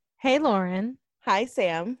Hey, Lauren. Hi,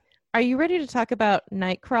 Sam. Are you ready to talk about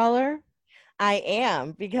Nightcrawler? I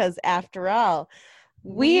am because after all,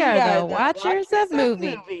 We we are are the the Watchers watchers of of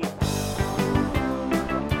Movie. movies.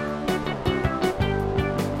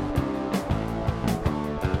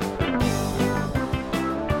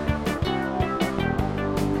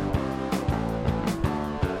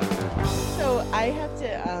 So I have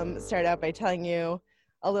to start out by telling you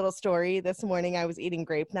a little story. This morning I was eating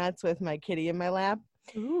grape nuts with my kitty in my lap,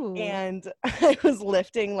 Ooh. and I was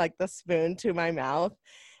lifting like the spoon to my mouth.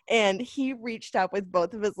 And he reached up with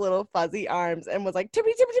both of his little fuzzy arms and was like,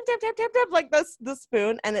 tippy, tippy, tip, tap, tap, tap, tap, like the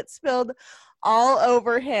spoon, and it spilled all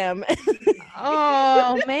over him.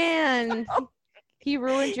 Oh, man. He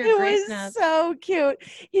ruined your It grape was nuts. so cute.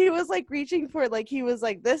 He was like reaching for it, like he was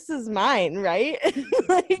like, "This is mine, right?"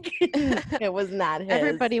 Like it was not his.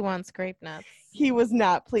 Everybody wants grape nuts. He was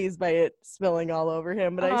not pleased by it spilling all over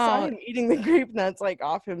him, but I saw Oh, him eating the grape nuts like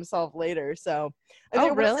off himself later. So oh,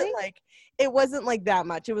 it wasn't really? like that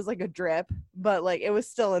much. It was like a drip, but like it was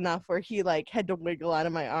still enough where he like had to wiggle out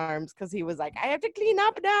of my arms because he was like, "I have to clean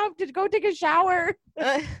up now to go take a shower."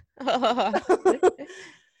 Oh.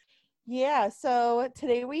 Yeah, so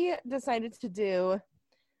today we decided to do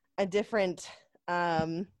a different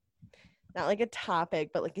not like a topic,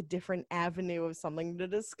 but like a different avenue of something to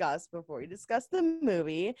discuss before we discuss the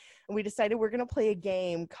movie. And we decided we're going to play a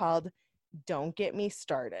game called Don't Get Me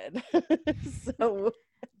Started. So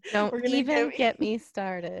Don't we're going to even give get me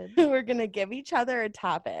started. we're going to give each other a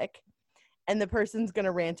topic, and the person's going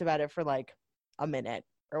to rant about it for like a minute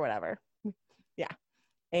or whatever. Yeah.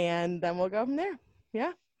 And then we'll go from there.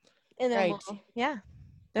 Yeah. And then Right. yeah. You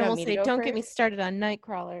Then want we'll me to say, go don't get me first? started on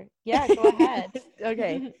Nightcrawler. Yeah, go ahead.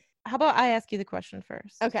 Okay. How about I ask you the question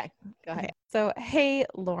first? Okay. Go ahead. Okay. So, hey,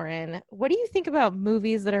 Lauren, what do you think about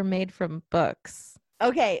movies that are made from books?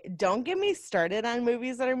 Okay, don't get me started on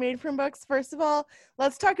movies that are made from books. First of all,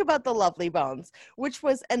 let's talk about The Lovely Bones, which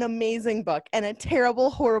was an amazing book and a terrible,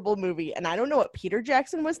 horrible movie. And I don't know what Peter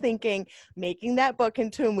Jackson was thinking making that book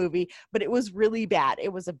into a movie, but it was really bad.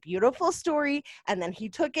 It was a beautiful story, and then he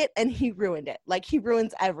took it and he ruined it. Like he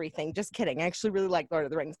ruins everything. Just kidding. I actually really like Lord of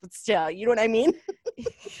the Rings, but still, you know what I mean?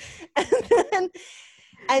 and then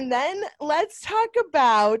and then let's talk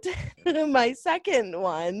about my second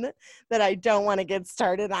one that I don't want to get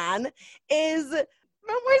started on is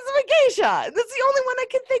Where's the Vacation? That's the only one I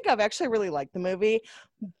can think of. Actually, I really like the movie,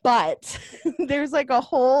 but there's like a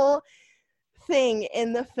whole thing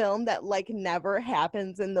in the film that like never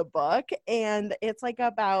happens in the book, and it's like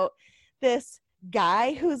about this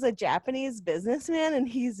guy who's a Japanese businessman, and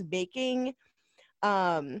he's making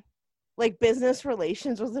um like business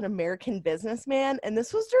relations with an American businessman. And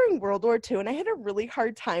this was during World War II. And I had a really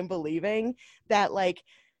hard time believing that like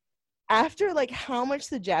after like how much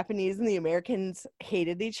the Japanese and the Americans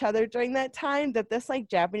hated each other during that time, that this like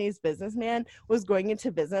Japanese businessman was going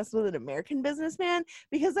into business with an American businessman,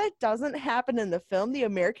 because that doesn't happen in the film. The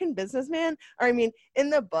American businessman, or I mean, in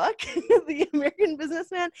the book, the American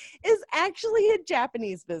businessman is actually a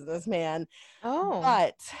Japanese businessman. Oh,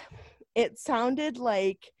 But it sounded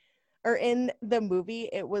like, or in the movie,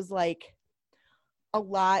 it was like a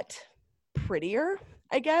lot prettier,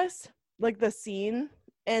 I guess, like the scene.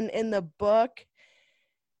 And in the book,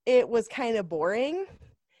 it was kind of boring.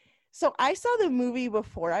 So I saw the movie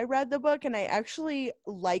before I read the book, and I actually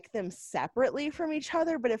like them separately from each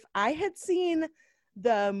other. But if I had seen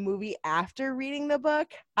the movie after reading the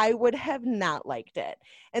book, I would have not liked it.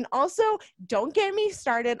 And also, don't get me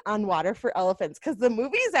started on Water for Elephants, because the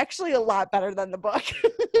movie is actually a lot better than the book.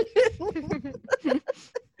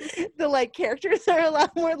 The like characters are a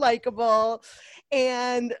lot more likable,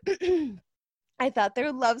 and I thought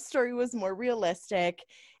their love story was more realistic.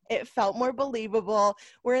 It felt more believable.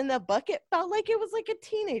 Where in the book, it felt like it was like a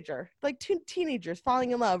teenager, like two teenagers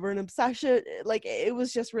falling in love or an obsession. Like it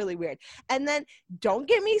was just really weird. And then don't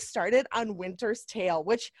get me started on Winter's Tale,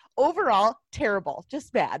 which overall, terrible,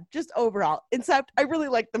 just bad, just overall. Except I really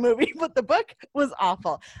liked the movie, but the book was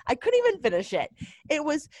awful. I couldn't even finish it. It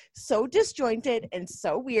was so disjointed and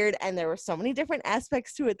so weird. And there were so many different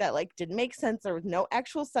aspects to it that like didn't make sense. There was no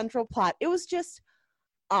actual central plot. It was just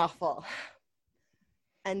awful.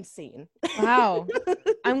 End scene. wow.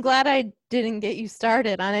 I'm glad I didn't get you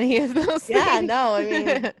started on any of those Yeah, things. no, I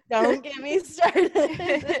mean, don't get me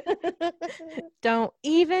started. Don't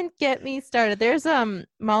even get me started. There's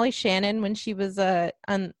Molly Shannon when she was in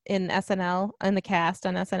SNL, in the cast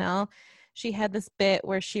on SNL. She had this bit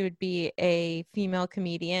where she would be a female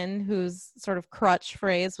comedian whose sort of crutch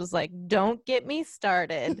phrase was like, "Don't get me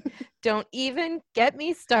started. Don't even get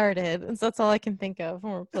me started." And so that's all I can think of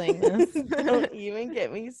when we're playing this. Don't even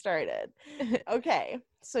get me started. Okay,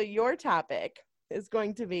 So your topic is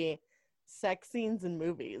going to be sex scenes in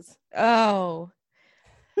movies. Oh.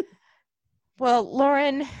 Well,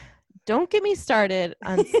 Lauren, don't get me started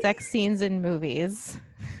on sex scenes in movies.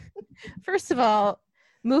 First of all,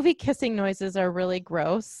 movie kissing noises are really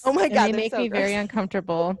gross. Oh my and God, they they're make so me very gross.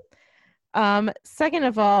 uncomfortable. Second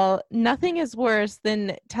of all, nothing is worse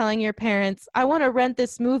than telling your parents, I want to rent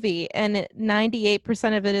this movie, and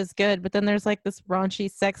 98% of it is good, but then there's like this raunchy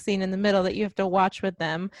sex scene in the middle that you have to watch with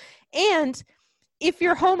them. And if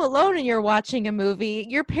you're home alone and you're watching a movie,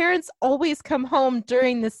 your parents always come home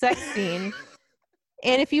during the sex scene.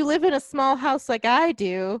 And if you live in a small house like I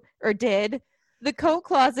do or did, the coat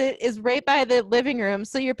closet is right by the living room.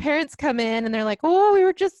 So your parents come in and they're like, "Oh, we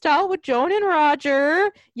were just out with Joan and Roger.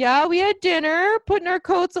 Yeah, we had dinner, putting our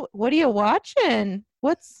coats. What are you watching?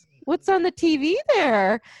 What's on the TV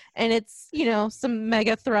there?" And it's, some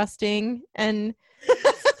mega thrusting and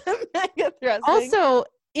Mega thrusting. also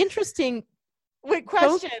interesting. Wait,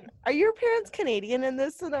 question. Are your parents Canadian in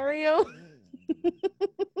this scenario?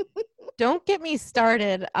 Don't get me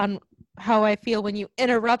started on how I feel when you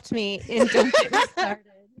interrupt me and don't get me started.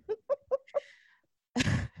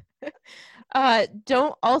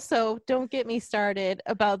 Don't get me started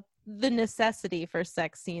about the necessity for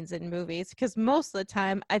sex scenes in movies, because most of the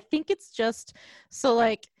time I think it's just so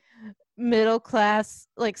like middle class,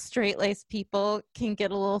 like straight laced people can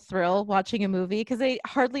get a little thrill watching a movie because they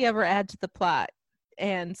hardly ever add to the plot.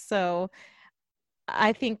 And so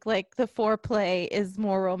I think like the foreplay is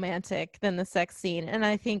more romantic than the sex scene. And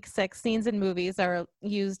I think sex scenes in movies are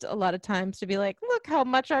used a lot of times to be like, look how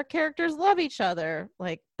much our characters love each other.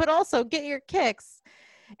 Like, but also get your kicks.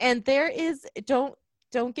 And there is, don't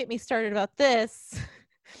get me started about this.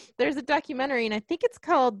 There's a documentary, and I think it's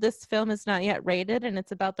called This Film Is Not Yet Rated, and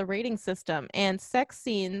it's about the rating system and sex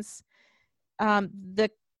scenes.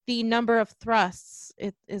 The number of thrusts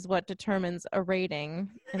is what determines a rating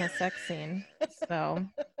in a sex scene. So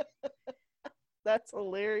That's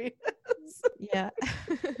hilarious. yeah.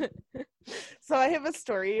 So I have a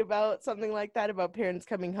story about something like that, about parents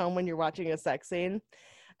coming home when you're watching a sex scene.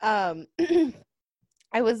 I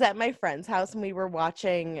was at my friend's house and we were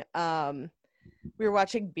watching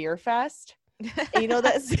Beer Fest. And you know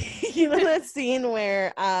that scene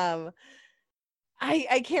where I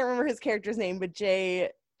can't remember his character's name, but I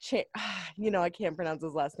can't pronounce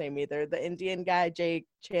his last name either. The Indian guy, Jay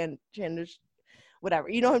Chandish, whatever.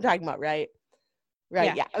 You know what I'm talking about, right?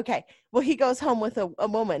 Right. Yeah. Okay. Well, he goes home with a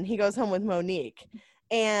woman. He goes home with Monique,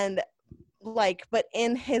 and but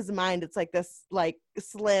in his mind, it's like this like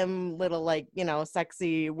slim little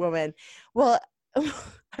sexy woman. Well,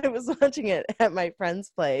 I was watching it at my friend's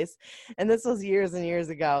place, and this was years and years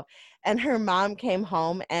ago, and her mom came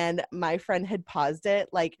home and my friend had paused it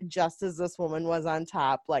like just as this woman was on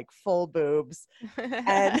top, like full boobs.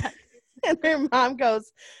 And and her mom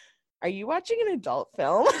goes, "Are you watching an adult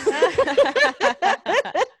film?"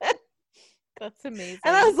 That's amazing.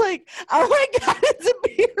 And I was like, "Oh my God, it's a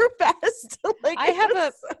Beer Fest."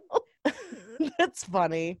 That's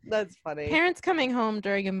funny. That's funny. Parents coming home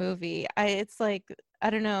during a movie, it's like,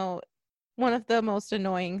 I don't know, one of the most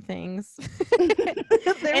annoying things.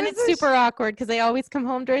 And it's super awkward because they always come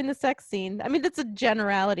home during the sex scene. I mean, that's a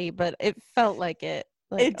generality, but it felt like it.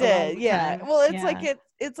 Like, it did, yeah. time. Well,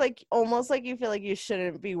 it's like almost like you feel like you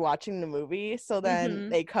shouldn't be watching the movie, so then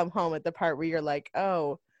they come home at the part where you're like,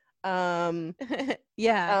 "Oh,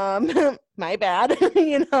 yeah, my bad."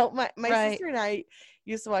 My right. sister and I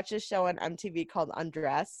used to watch this show on MTV called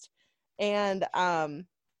Undressed, and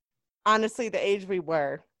honestly, the age we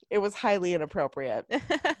were, it was highly inappropriate.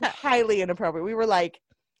 Highly inappropriate. We were like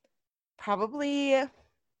probably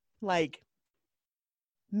like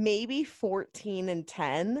maybe 14 and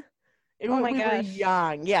 10. Oh my we gosh. were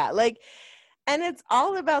young. Yeah, and it's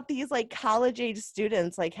all about these like college age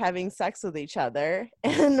students like having sex with each other.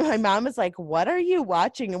 And my mom is like, "What are you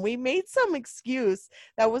watching?" And we made some excuse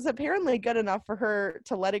that was apparently good enough for her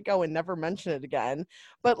to let it go and never mention it again.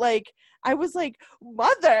 But like, I was like,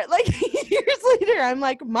 "Mother," like years later, I'm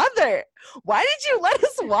like, "Mother, why did you let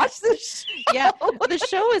us watch this show?" Yeah, the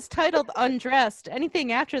show is titled Undressed.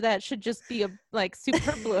 Anything after that should just be like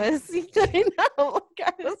superfluous. I know.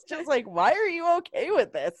 Like, I was just like, "Why are you okay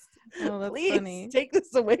with this? Oh, that's Please funny. take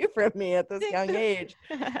this away from me at this young age."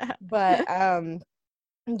 But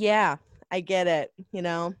yeah, I get it.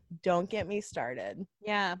 Don't get me started.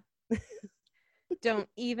 Yeah. Don't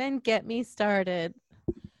even get me started.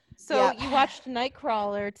 So you watched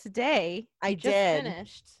Nightcrawler today. I just did.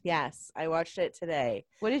 Finished. Yes, I watched it today.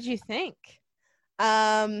 What did you think?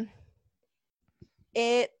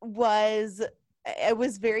 It was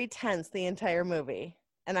very tense the entire movie.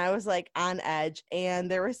 and I was like on edge, and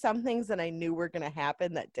there were some things that I knew were going to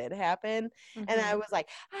happen that did happen. And I was like,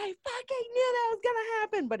 I fucking knew that was going to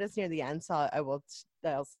happen, but it's near the end. So I'll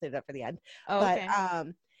save that for the end. Oh, but,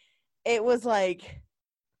 okay. it was like,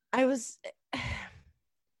 it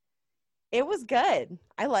was good.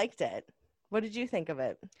 I liked it. What did you think of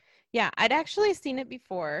it? Yeah, I'd actually seen it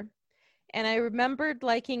before, and I remembered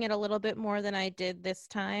liking it a little bit more than I did this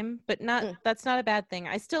time, but that's not a bad thing.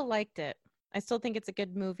 I still liked it. I still think it's a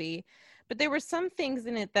good movie, but there were some things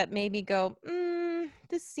in it that made me go,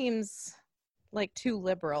 this seems like too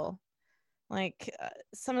liberal. Like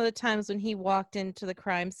some of the times when he walked into the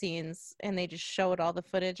crime scenes and they just showed all the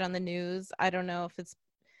footage on the news, I don't know if it's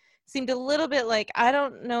seemed a little bit like, I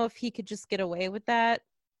don't know if he could just get away with that.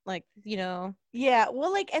 Like, Yeah,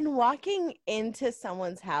 well, like, and walking into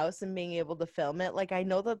someone's house and being able to film it, like, I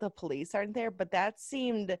know that the police aren't there, but that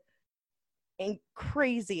seemed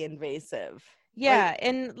crazy invasive. Yeah,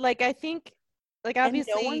 and like I think, like,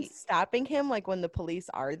 obviously, and no one's stopping him, like, when the police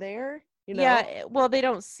are there. Yeah, well, they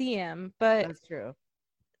don't see him, but that's true.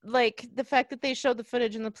 Like the fact that they showed the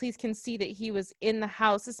footage and the police can see that he was in the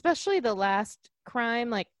house, especially the last crime.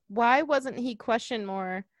 Like, why wasn't he questioned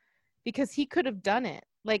more? Because he could have done it.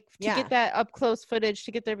 Like, to get that up close footage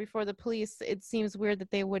to get there before the police, it seems weird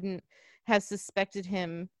that they wouldn't have suspected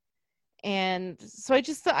him. And so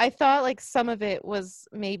I thought like some of it was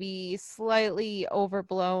maybe slightly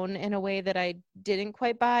overblown in a way that I didn't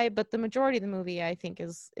quite buy, but the majority of the movie I think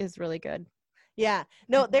is really good. Yeah.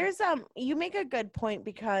 No, there's you make a good point,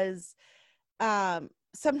 because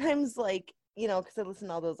sometimes, like, because I listen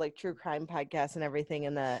to all those like true crime podcasts and everything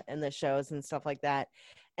in the shows and stuff like that.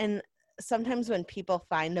 And sometimes when people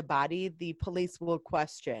find a body, the police will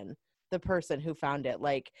question the person who found it.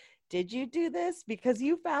 Like, did you do this because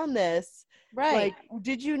you found this? Right. Like,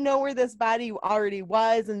 did you know where this body already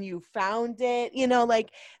was and you found it?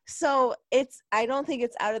 Like, so I don't think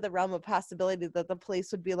it's out of the realm of possibility that the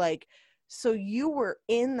police would be like, so you were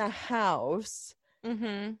in the house.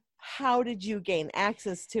 Mm-hmm. How did you gain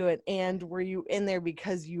access to it? And were you in there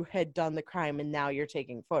because you had done the crime and now you're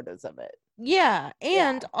taking photos of it? Yeah.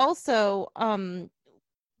 And also,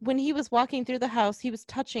 when he was walking through the house, he was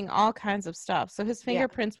touching all kinds of stuff. So his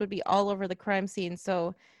fingerprints would be all over the crime scene.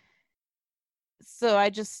 So I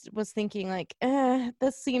just was thinking like,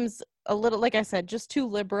 this seems a little, like I said, just too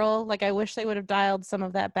liberal. Like, I wish they would have dialed some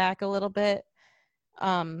of that back a little bit.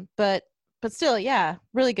 But still, yeah,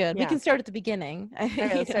 really good. Yeah. We can start at the beginning.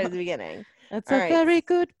 Okay, let's start at the beginning. That's a very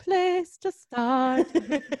good place to start.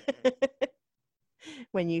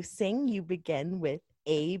 When you sing, you begin with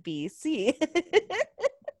A, B, C.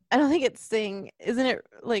 I don't think it's sing. Isn't it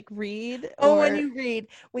like read? Oh, when you read,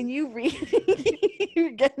 you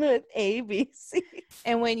begin with A, B, C.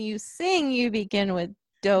 And when you sing, you begin with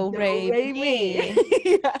do, re, mi.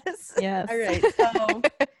 Yes. Yes. All right. So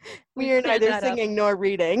we are neither singing nor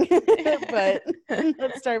reading, but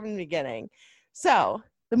let's start from the beginning. So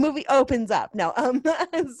the movie opens up. No,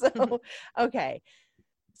 okay.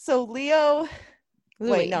 So Louis.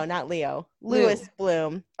 Wait, no, not Leo. Louis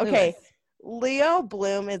Bloom. Okay. Leo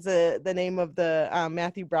Bloom is the name of the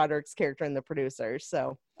Matthew Broderick's character in The Producers.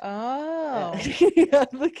 So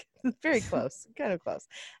look, very close, kind of close.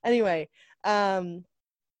 Anyway,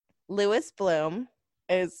 Louis Bloom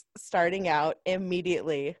is starting out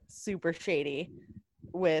immediately super shady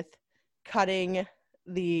with cutting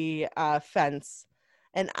the fence,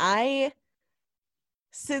 and I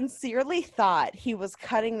sincerely thought he was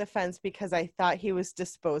cutting the fence because I thought he was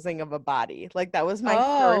disposing of a body. Like, that was my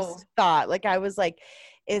first thought. Like, I was like,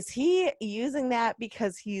 is he using that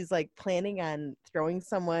because he's like planning on throwing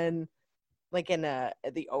someone like in the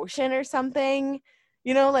ocean or something,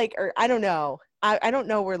 like, or I don't know. I don't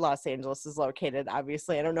know where Los Angeles is located.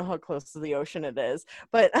 Obviously, I don't know how close to the ocean it is,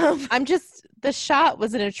 but the shot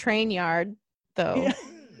was in a train yard though. Yeah.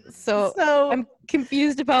 So I'm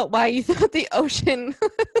confused about why you thought the ocean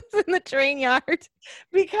was in the train yard.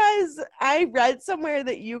 Because I read somewhere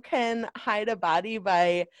that you can hide a body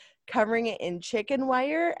by covering it in chicken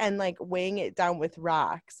wire and like weighing it down with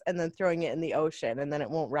rocks and then throwing it in the ocean, and then it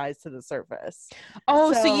won't rise to the surface.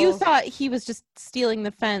 Oh, so you thought he was just stealing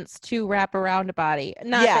the fence to wrap around a body,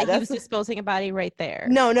 not that he was disposing a body right there.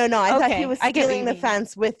 No. I thought he was stealing the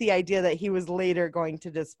fence with the idea that he was later going to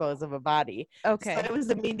dispose of a body. Okay. So it was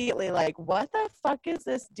immediately like, what the fuck is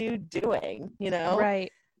this dude doing? Right.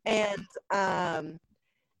 And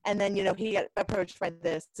then he got approached by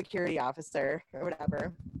the security officer or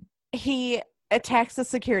whatever. He attacks the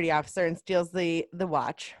security officer and steals the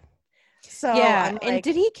watch. So yeah, and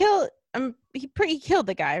did he kill? He killed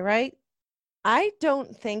the guy, right? I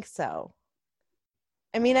don't think so.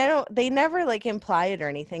 I mean, they never like imply it or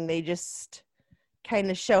anything. They just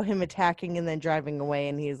kind of show him attacking and then driving away,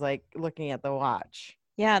 and he's like looking at the watch.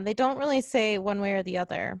 Yeah, they don't really say one way or the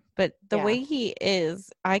other, but the Yeah. way he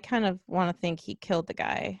is, I kind of want to think he killed the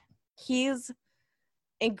guy. He's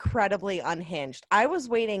incredibly unhinged. I was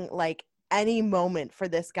waiting like any moment for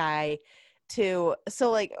this guy to,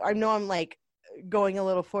 so like I know I'm like going a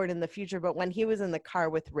little forward in the future, but when he was in the car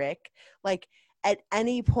with Rick, like at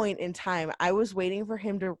any point in time, I was waiting for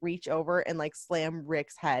him to reach over and like slam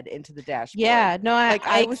Rick's head into the dashboard. Yeah, no, Like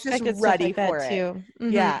I I was just expected stuff ready like that for it. too.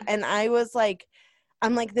 Yeah. And I was like,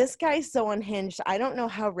 I'm like, this guy's so unhinged. I don't know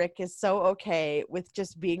how Rick is so okay with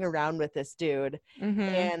just being around with this dude. Mm-hmm.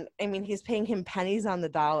 And I mean, he's paying him pennies on the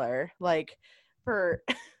dollar, like for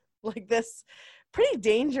like this pretty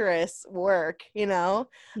dangerous work, you know?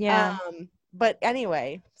 Yeah. But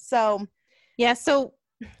anyway, so Yeah, so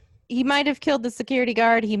he might have killed the security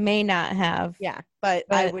guard. He may not have. yeah, but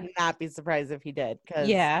I But would not be surprised if he did because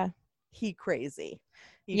yeah. he crazy.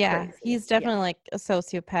 He Yeah, crazy. he's Yeah. definitely like a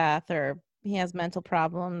sociopath or he has mental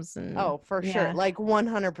problems and Oh, for sure. yeah. Like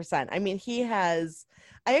 100%. I mean, I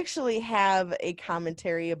actually have a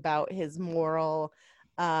commentary about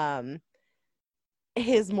um,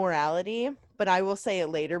 his morality, but I will say it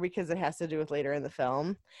later because it has to do with later in the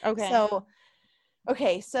film.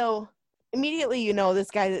 Okay. So immediately, this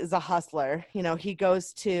guy is a hustler. He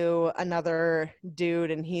goes to another dude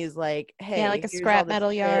and he's like, hey, Yeah, like a here's all scrap this metal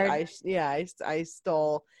shit yard. I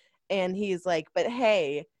stole. And he's like, but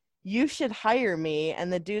hey, you should hire me.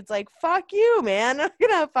 And the dude's like, fuck you, man. I'm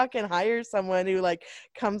gonna fucking hire someone who like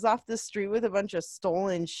comes off the street with a bunch of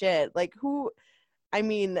stolen shit. Like who, I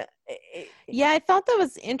mean, Yeah, I thought that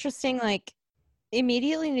was interesting. Like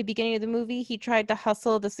immediately in the beginning of the movie, he tried to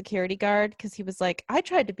hustle the security guard because he was like, I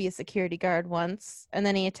tried to be a security guard once, and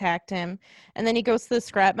then he attacked him. And then he goes to the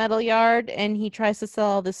scrap metal yard and he tries to sell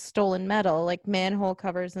all this stolen metal, like manhole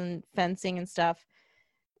covers and fencing and stuff.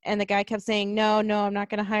 And the guy kept saying, no, no, I'm not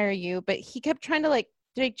going to hire you. But he kept trying to like,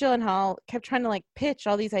 Jake Gyllenhaal kept trying to like pitch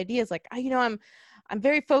all these ideas. Like, I'm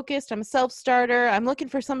very focused. I'm a self-starter. I'm looking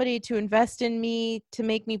for somebody to invest in me to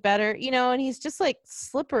make me better, and he's just like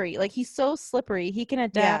slippery. Like he's so slippery. He can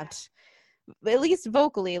adapt at least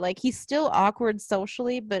vocally. Like he's still awkward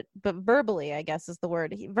socially, but verbally, I guess is the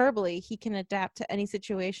word. Verbally, he can adapt to any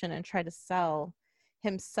situation and try to sell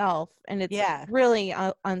himself, and it's yeah, really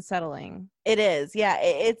unsettling. it is. Yeah,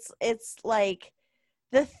 it's like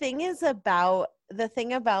the thing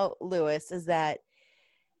about Lewis is that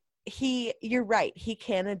you're right, he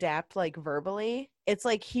can adapt like verbally. It's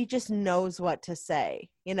like he just knows what to say.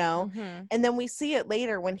 Mm-hmm. And then we see it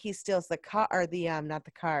later when he steals the car, or the not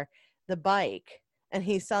the car, the bike, and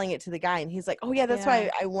he's selling it to the guy and he's like, oh yeah, that's why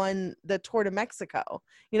I won the Tour de Mexico,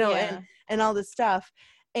 and all this stuff.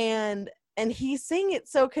 And he's saying it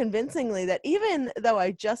so convincingly that even though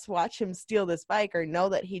I just watch him steal this bike or know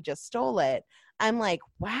that he just stole it, I'm like,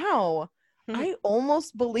 wow, I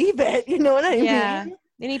almost believe it. You know what I mean?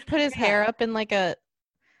 And he put his hair up in like a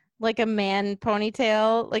man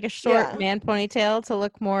ponytail, like a short man ponytail to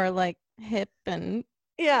look more like hip and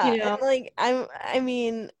and like I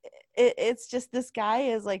mean, it's just this guy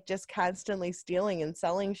is like just constantly stealing and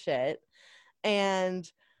selling shit.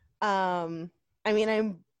 And I mean,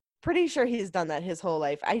 I'm pretty sure he's done that his whole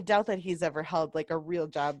life. I doubt that he's ever held like a real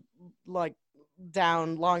job like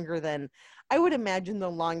down longer than, I would imagine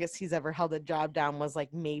the longest he's ever held a job down was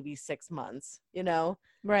like maybe 6 months,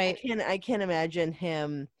 right. I can't imagine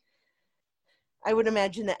him. I would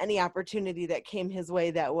imagine that any opportunity that came his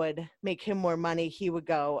way that would make him more money, he would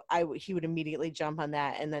immediately jump on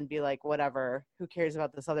that and then be like, whatever, who cares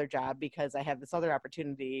about this other job, because I have this other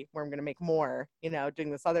opportunity where I'm going to make more,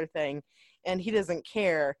 doing this other thing. And he doesn't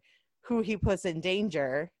care who he puts in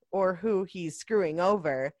danger or who he's screwing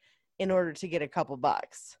over in order to get a couple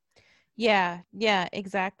bucks. Yeah,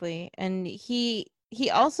 exactly. And he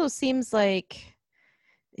also seems like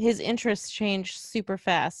his interests changed super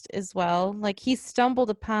fast as well. Like he stumbled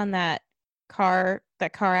upon that car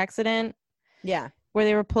accident. Yeah. Where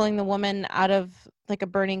they were pulling the woman out of like a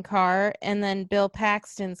burning car, and then Bill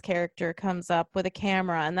Paxton's character comes up with a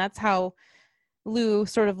camera, and that's how Lou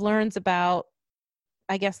sort of learns about,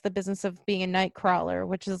 I guess, the business of being a night crawler,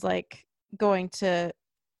 which is like going to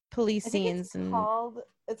police scenes.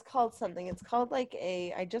 It's called something. It's called like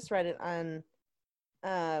I just read it on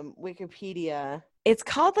Wikipedia. It's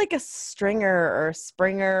called like a stringer or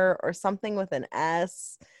springer or something with an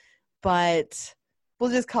S, but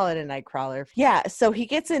we'll just call it a night crawler. Yeah, so he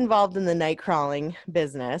gets involved in the night crawling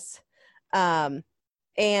business. And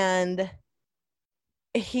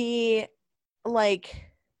he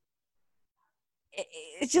like,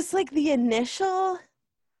 it's just like the initial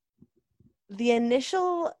the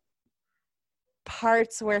initial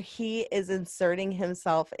parts where he is inserting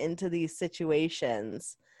himself into these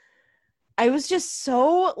situations, I was just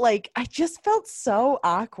so like, I just felt so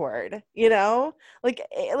awkward, like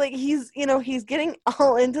he's getting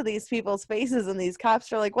all into these people's faces, and these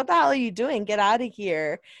cops are like, what the hell are you doing? Get out of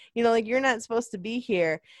here. Like, you're not supposed to be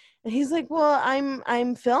here. And he's like, well,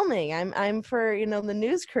 I'm filming. I'm for, the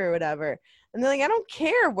news crew or whatever. And they're like, I don't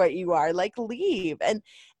care what you are, like, leave. And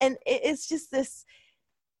it's just this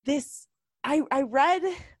I read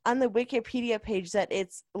on the Wikipedia page that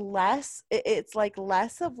it's like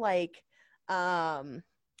less of like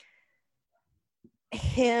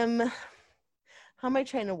him, how am I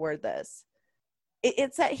trying to word this?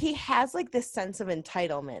 It's that he has like this sense of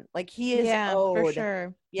entitlement, like he is For owed.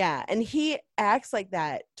 sure. Yeah, and he acts like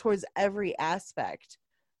that towards every aspect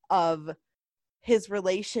of his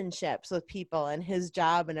relationships with people and his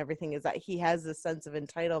job and everything, is that he has this sense of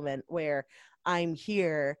entitlement where I'm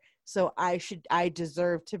here, so I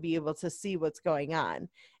deserve to be able to see what's going on.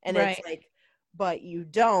 And Right. it's like, but you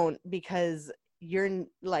don't, because you're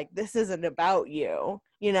like, this isn't about you,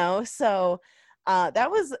 so that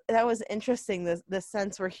was interesting, this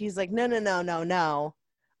sense where he's like, no,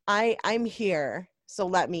 I'm here, so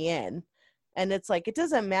let me in. And it's like, it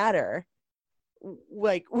doesn't matter,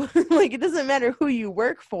 like like, it doesn't matter who you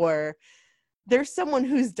work for. There's someone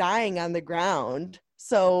who's dying on the ground,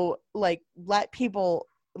 so like, let people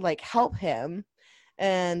like help him.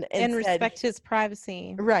 And instead, respect his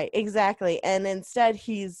privacy. right, exactly. And instead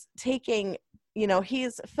he's taking,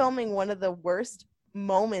 he's filming one of the worst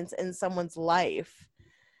moments in someone's life,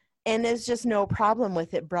 and there's just no problem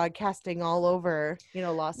with it broadcasting all over,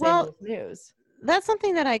 Los Angeles news. That's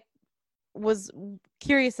something that I was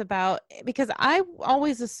curious about, because I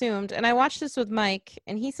always assumed, and I watched this with Mike,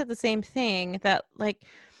 and he said the same thing, that like,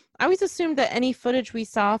 I always assumed that any footage we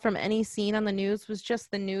saw from any scene on the news was just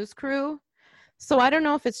the news crew. So I don't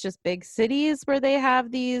know if it's just big cities where they have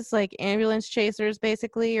these like ambulance chasers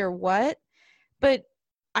basically, or what, but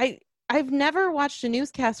I've never watched a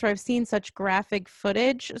newscast where I've seen such graphic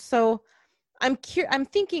footage. So I'm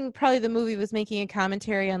thinking probably the movie was making a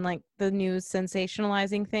commentary on like the news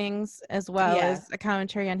sensationalizing things, as well as a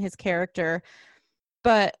commentary on his character.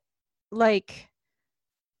 But like,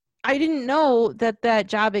 I didn't know that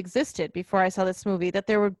job existed before I saw this movie, that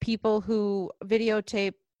there were people who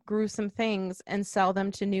videotape gruesome things and sell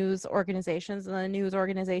them to news organizations, and the news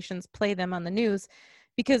organizations play them on the news,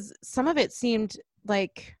 because some of it seemed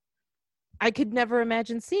like I could never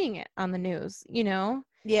imagine seeing it on the news,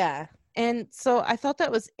 Yeah. And so I thought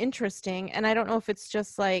that was interesting. And I don't know if it's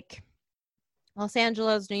just like Los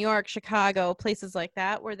Angeles, New York, Chicago, places like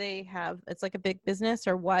that where it's like a big business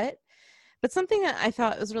or what. But something that I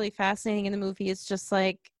thought was really fascinating in the movie is just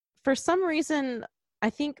like, for some reason, I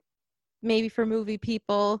think maybe for movie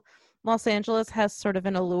people, Los Angeles has sort of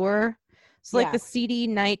an allure. So like the seedy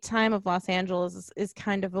nighttime of Los Angeles is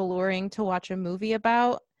kind of alluring to watch a movie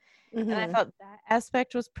about. Mm-hmm. And I thought that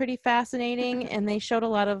aspect was pretty fascinating. And they showed a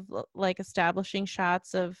lot of like establishing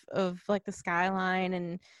shots of like the skyline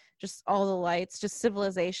and just all the lights, just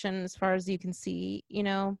civilization as far as you can see,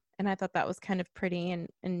 and I thought that was kind of pretty and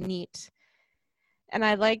neat. And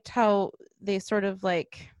I liked how they sort of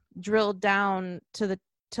like drilled down to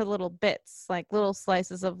little bits, like little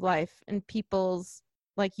slices of life and people's,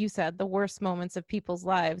 like you said, the worst moments of people's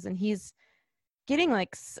lives. And he's getting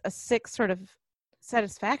like a sick sort of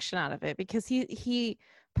satisfaction out of it, because he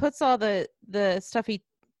puts all the stuff he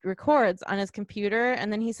records on his computer.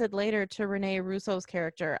 And then he said later to Rene Russo's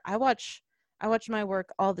character, I watch my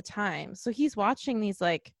work all the time. So he's watching these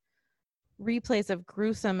like replays of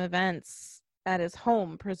gruesome events at his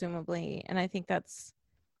home, presumably. And I think that's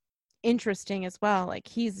interesting as well. Like,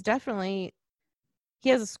 he has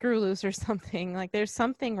a screw loose or something. Like, there's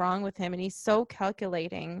something wrong with him, and he's so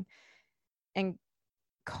calculating and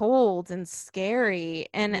cold and scary.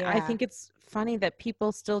 And I think it's funny that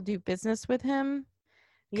people still do business with him.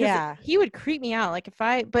 Yeah. He would creep me out. Like,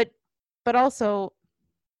 but also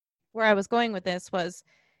where I was going with this was,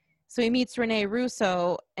 so he meets Rene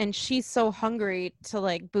Russo, and she's so hungry to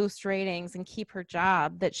like boost ratings and keep her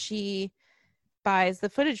job that she buys the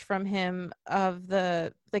footage from him of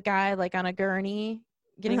the guy like on a gurney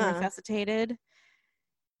getting resuscitated.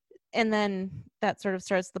 And then that sort of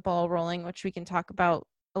starts the ball rolling, which we can talk about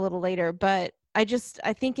a little later. But I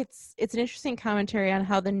think it's an interesting commentary on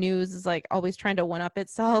how the news is like always trying to one up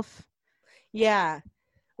itself. Yeah.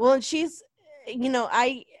 Well, and she's,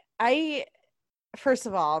 I first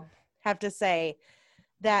of all have to say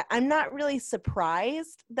that I'm not really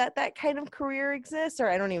surprised that kind of career exists, or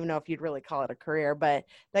I don't even know if you'd really call it a career, but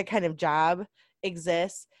that kind of job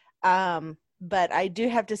exists. But I do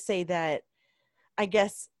have to say that I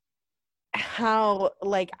guess how,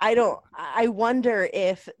 like, I wonder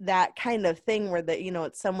if that kind of thing where that,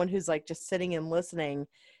 it's someone who's like just sitting and listening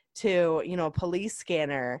to, a police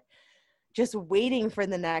scanner, just waiting for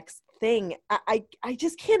the next thing. I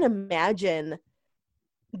just can't imagine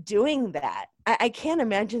doing that. I can't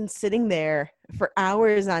imagine sitting there for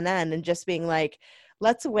hours on end and just being like,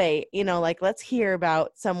 let's wait, like, let's hear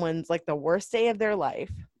about someone's like the worst day of their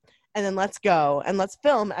life, and then let's go and let's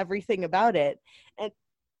film everything about it.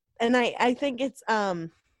 And I think it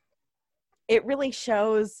really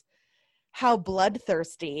shows how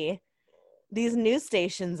bloodthirsty these news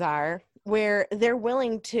stations are, where they're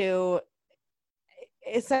willing to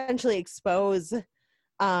essentially expose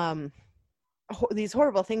these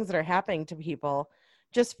horrible things that are happening to people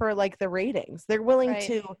just for like the ratings. They're willing Right.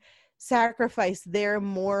 to sacrifice their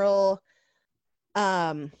moral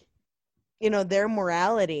their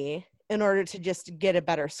morality in order to just get a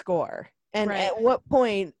better score. And Right. at what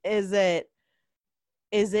point is it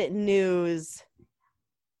news?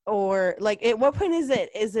 Or like, at what point is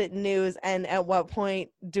it news, and at what point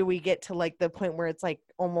do we get to like the point where it's like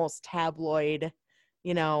almost tabloid,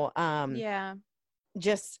 Yeah.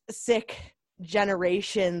 just sick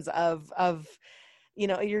generations of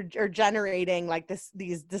you're generating like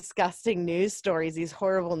these disgusting news stories, these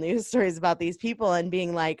horrible news stories about these people, and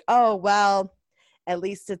being like, oh well, at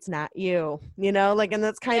least it's not you, like, and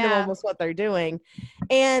that's kind of Yeah. almost what they're doing.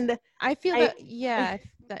 And I feel I that, yeah,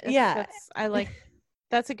 yeah,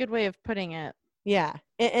 that's a good way of putting it. yeah.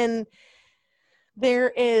 And there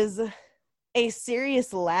is a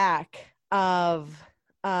serious lack of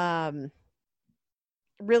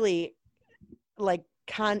really like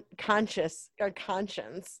conscience,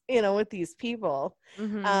 with these people.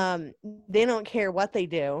 Mm-hmm. They don't care what they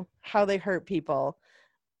do, how they hurt people,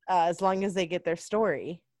 as long as they get their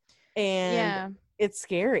story. And Yeah. it's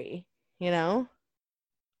scary, Yeah,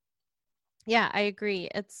 I agree.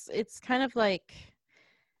 It's kind of like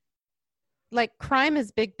crime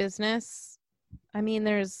is big business. I mean,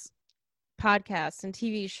 there's podcasts and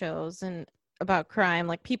TV shows and about crime.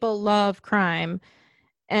 Like, people love crime.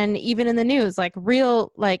 And even in the news, like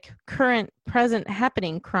real, like current, present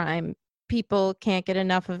happening crime, people can't get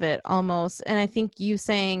enough of it almost. And I think you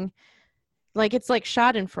saying, like, it's like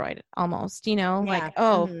Schadenfreude almost, like, yeah.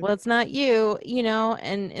 oh, Mm-hmm. well, it's not you,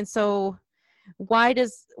 and so why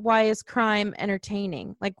is crime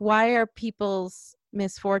entertaining? Like, why are people's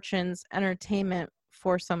misfortunes entertainment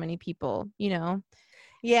for so many people, Yeah.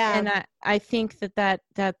 And I think that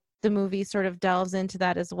the movie sort of delves into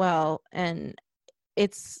that as well. And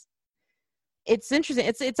it's interesting.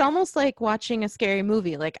 It's almost like watching a scary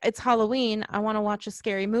movie. Like, it's Halloween, I want to watch a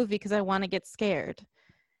scary movie because I want to get scared.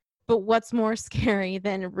 But what's more scary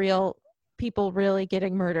than real people really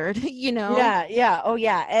getting murdered? Yeah. Yeah. Oh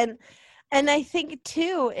yeah. And I think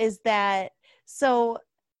too is that, so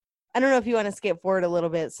I don't know if you want to skip forward a little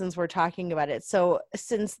bit since we're talking about it. So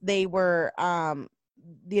since they were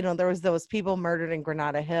there was those people murdered in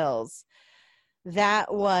Granada Hills,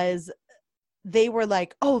 they were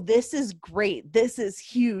like, oh, this is great, this is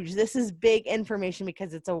huge, this is big information,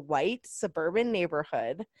 because it's a white suburban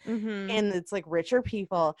neighborhood, Mm-hmm. and it's like richer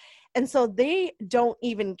people, and so they don't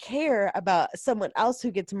even care about someone else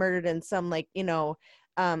who gets murdered in some like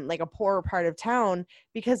like a poorer part of town,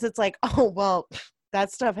 because it's like, oh well,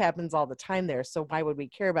 that stuff happens all the time there, so why would we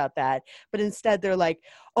care about that? But instead they're like,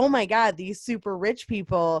 oh my god, these super rich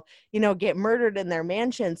people get murdered in their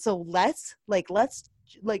mansion, so let's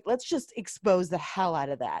just expose the hell out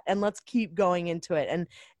of that, and let's keep going into it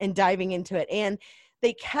and diving into it. And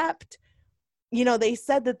they kept, they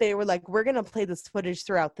said that they were like, we're going to play this footage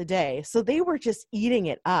throughout the day. So they were just eating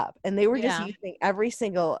it up, and they were just Yeah. using every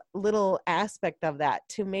single little aspect of that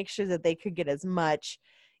to make sure that they could get as much,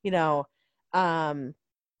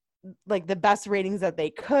 like the best ratings that they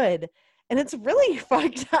could. And it's really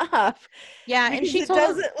fucked up. Yeah, and Because she it told him,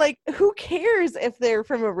 doesn't, like, who cares if they're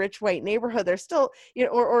from a rich white neighborhood? They're still,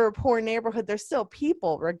 or a poor neighborhood. They're still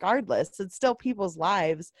people regardless. It's still people's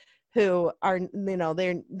lives who are,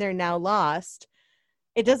 they're now lost.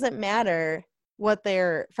 It doesn't matter what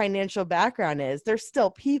their financial background is. They're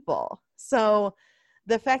still people. So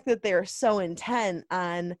the fact that they're so intent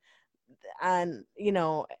on, I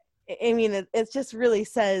mean, it just really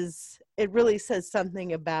says,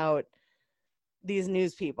 something about these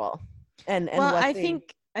news people and well, what I they,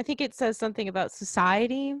 think it says something about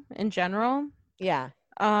society in general. yeah.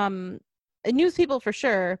 um News people for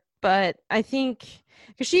sure, but I think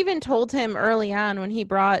because she even told him early on when he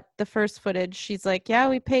brought the first footage, she's like, yeah,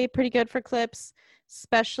 we pay pretty good for clips,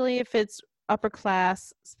 especially if it's upper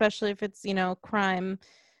class, especially if it's crime,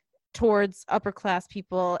 towards upper class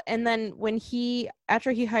people. And then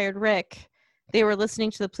after he hired Rick, they were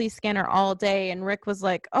listening to the police scanner all day, and Rick was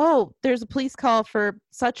like, oh, there's a police call for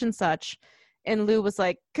such and such. And Lou was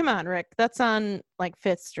like, come on, Rick, that's on like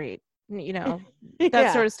Fifth Street. That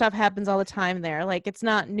Yeah. sort of stuff happens all the time there. Like, it's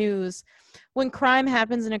not news. When crime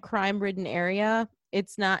happens in a crime-ridden area,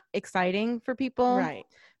 it's not exciting for people. Right.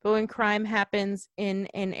 But when crime happens in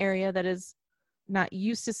an area that is not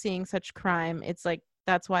used to seeing such crime, it's like,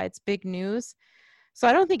 that's why it's big news. So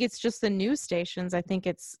I don't think it's just the news stations. I think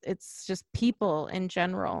it's just people in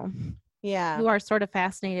general Yeah. who are sort of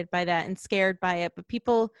fascinated by that and scared by it. But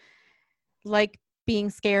people like being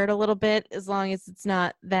scared a little bit as long as it's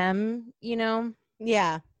not them,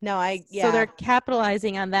 Yeah. No, So they're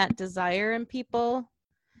capitalizing on that desire in people.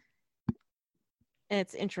 And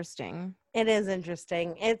it's interesting. It is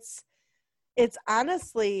interesting. It's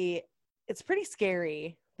honestly, it's pretty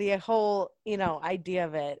scary. The whole, idea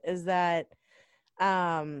of it is that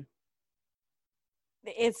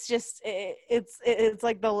it's just it's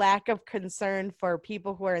like the lack of concern for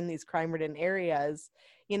people who are in these crime-ridden areas.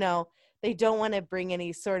 They don't want to bring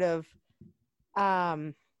any sort of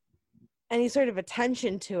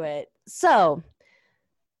attention to it. So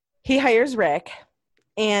he hires Rick,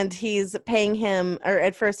 and he's paying him, or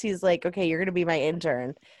at first he's like, okay, you're gonna be my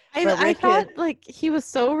intern. I thought like he was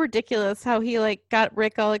so ridiculous how he like got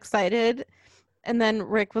Rick all excited, and then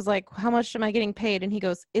Rick was like, how much am I getting paid? And he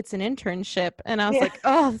goes, it's an internship. And I was like,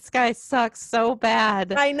 oh, this guy sucks so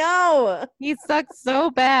bad. I know, he sucks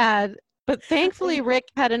so bad. But thankfully Rick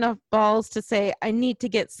had enough balls to say, I need to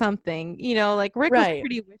get something, like Rick was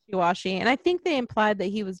pretty wishy-washy, and I think they implied that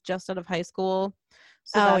he was just out of high school,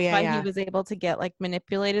 so that's why he was able to get like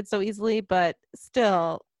manipulated so easily. But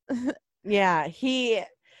still, yeah,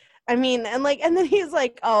 and then he's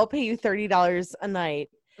like, oh, I'll pay you $30 a night.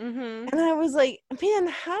 Mm-hmm. And I was like, man,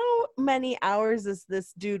 how many hours is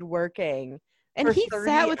this dude working? And he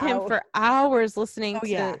sat with him for hours listening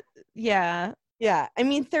to yeah. I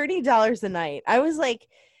mean, $30 a night. I was like,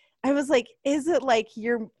 is it like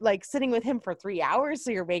you're like sitting with him for 3 hours, so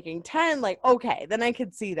you're making 10? Like, okay, then I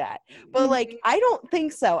could see that. But like, I don't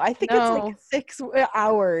think so. I think it's like 6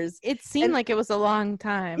 hours. It seemed like it was a long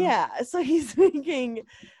time. Yeah. So he's making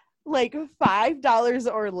like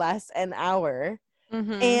 $5 or less an hour.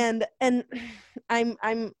 Mm-hmm. And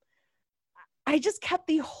I just kept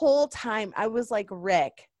the whole time. I was like,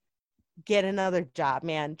 Rick, get another job,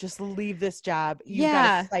 man. Just leave this job. You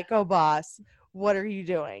got a psycho boss. What are you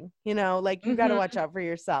doing? Like, you got to watch out for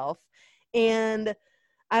yourself. And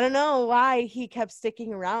I don't know why he kept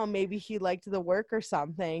sticking around. Maybe he liked the work or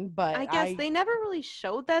something, but I guess they never really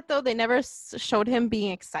showed that, though. They never showed him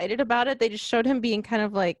being excited about it. They just showed him being kind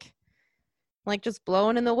of like just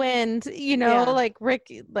blowing in the wind, like Rick,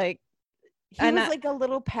 like he was like a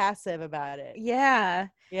little passive about it. Yeah.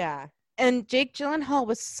 And Jake Gyllenhaal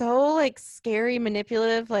was so like scary,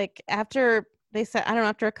 manipulative. Like, after they said, I don't know,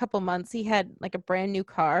 after a couple months, he had like a brand new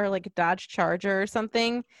car, like a Dodge Charger or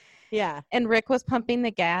something. Yeah. And Rick was pumping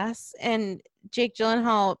the gas, and Jake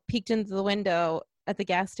Gyllenhaal peeked into the window at the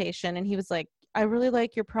gas station, and he was like, I really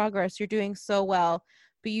like your progress. You're doing so well,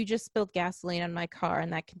 but you just spilled gasoline on my car,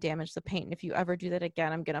 and that can damage the paint. And if you ever do that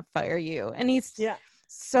again, I'm going to fire you. And he's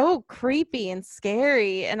so creepy and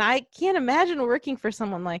scary. And I can't imagine working for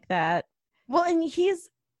someone like that. Well, and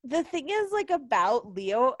the thing is, like, about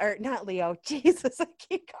Leo, or not Leo, Jesus, I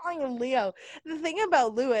keep calling him Leo. The thing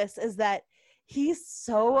about Lewis is that he's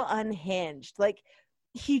so unhinged. Like,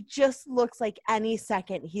 he just looks like any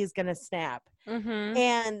second he's going to snap. Mm-hmm.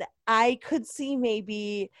 And I could see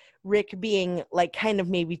maybe Rick being like kind of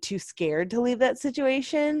maybe too scared to leave that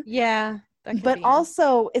situation. Yeah. But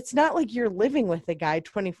also, it's not like you're living with the guy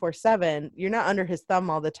 24/7. You're not under his thumb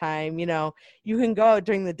all the time. You can go out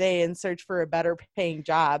during the day and search for a better paying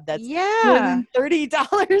job that's more than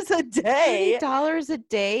 $30 a day. $30 a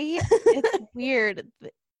day? It's weird.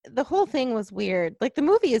 The whole thing was weird. Like, the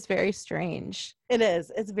movie is very strange. It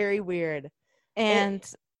is. It's very weird. And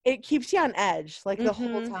it keeps you on edge, like, the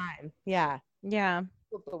whole time. Yeah. Yeah.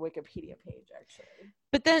 The Wikipedia page, actually.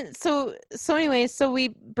 But then, so anyways, so we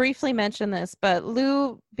briefly mentioned this, but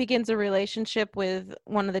Lou begins a relationship with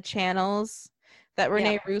one of the channels that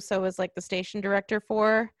Rene Russo is like the station director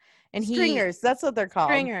for. And Stringers, that's what they're called.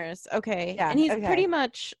 Stringers, okay. Yeah, and he's pretty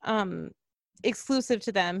much exclusive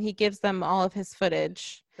to them. He gives them all of his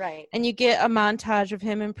footage. Right. And you get a montage of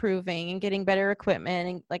him improving and getting better equipment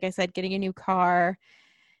and, like I said, getting a new car.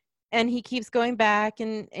 And he keeps going back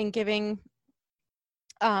and giving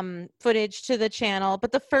footage to the channel.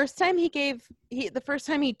 But the first time he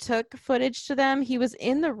took footage to them, he was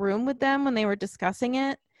in the room with them when they were discussing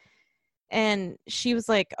it. and she was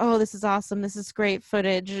like, oh, this is awesome, this is great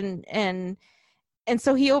footage, and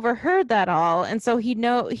so he overheard that all, and so he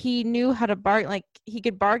knew how to bargain, like he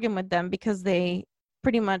could bargain with them because they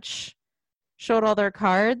pretty much showed all their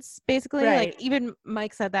cards basically. Like Right. even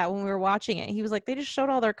Mike said that when we were watching it, he was like, they just showed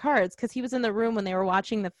all their cards because he was in the room when they were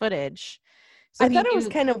watching the footage, so I he thought it was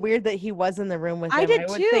knew. kind of weird that he was in the room with I them. did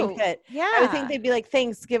too. I would think Yeah. they'd be like,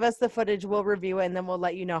 "Thanks, give us the footage, we'll review it, and then we'll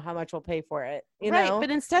let you know how much we'll pay for it." You Right, know? but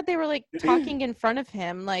instead they were like talking in front of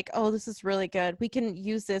him like, oh, this is really good, we can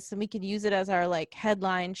use this and we can use it as our like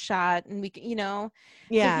headline shot, and we can, so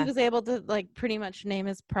he Yeah. was able to like pretty much name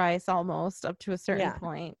his price almost up to a certain Yeah.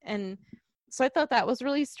 point. And so I thought that was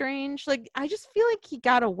really strange. Like I just feel like he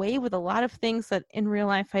got away with a lot of things that in real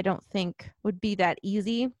life I don't think would be that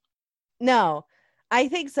easy. No, I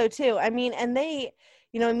think so too. I mean, and they,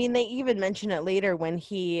 I mean, they even mention it later when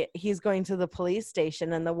he's going to the police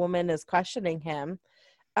station and the woman is questioning him.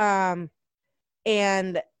 Um,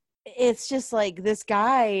 and it's just like this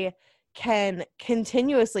guy can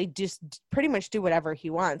continuously just pretty much do whatever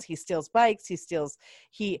he wants. He steals bikes,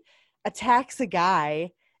 he attacks a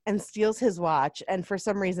guy and steals his watch, and for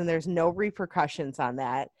some reason there's no repercussions on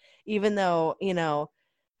that, even though,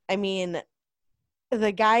 I mean,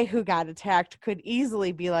 the guy who got attacked could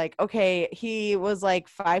easily be like, okay, he was like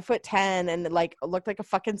 5'10" and like looked like a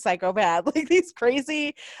fucking psychopath, like these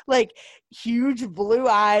crazy, like huge blue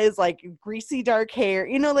eyes, like greasy dark hair,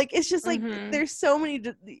 like it's just like Mm-hmm. there's so many.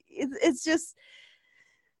 It's just,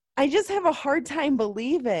 I just have a hard time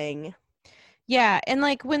believing. Yeah, and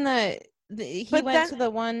like when he But went then, to the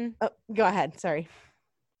one. oh, go ahead. Sorry.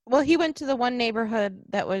 Well, he went to the one neighborhood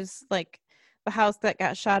that was like the house that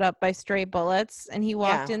got shot up by stray bullets, and he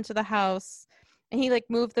walked Yeah, into the house and he like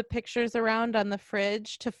moved the pictures around on the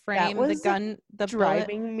fridge to that frame the was gun, the bullet.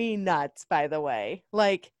 driving me nuts, by the way.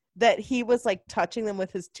 Like that he was like touching them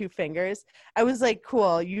with his two fingers. I was like,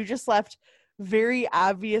 cool, you just left very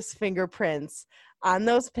obvious fingerprints on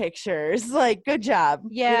those pictures. Like, good job.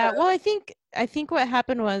 Yeah, well, I think what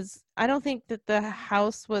happened was I don't think that the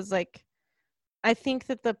house was like I think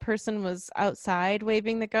that the person was outside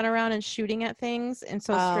waving the gun around and shooting at things, and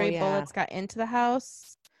so Oh, stray yeah. bullets got into the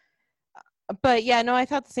house. But yeah, no, I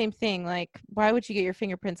thought the same thing. Like, why would you get your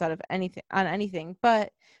fingerprints out of anything on anything?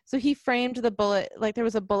 But so he framed the bullet, like there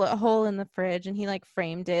was a bullet hole in the fridge, and he like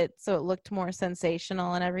framed it so it looked more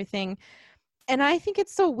sensational and everything. And I think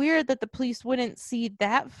it's so weird that the police wouldn't see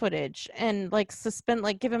that footage and like suspend,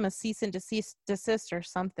 like give him a cease and desist or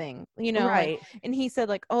something, Right. and he said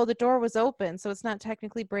like, oh, the door was open, so it's not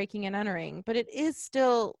technically breaking and entering, but it is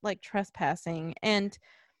still like trespassing. And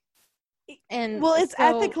Well, it's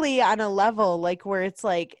so ethically on a level like where it's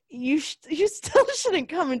like you still shouldn't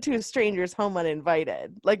come into a stranger's home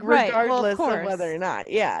uninvited, like right, well, of regardless of whether course. or not.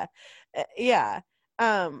 Yeah. Yeah.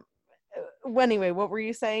 Um well, anyway, what were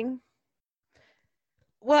you saying?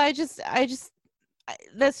 Well,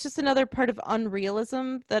 that's just another part of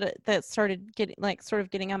unrealism that started getting like sort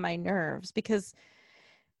of getting on my nerves, because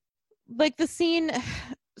like the scene,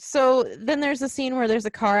 so then there's a scene where there's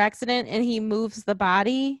a car accident and he moves the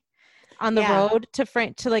body on the Yeah. road to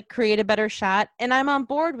frame to like create a better shot, and I'm on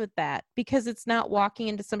board with that because it's not walking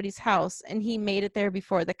into somebody's house, and he made it there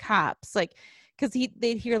before the cops, like because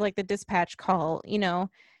they'd hear like the dispatch call.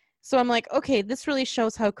 So I'm like, okay, this really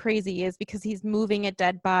shows how crazy he is because he's moving a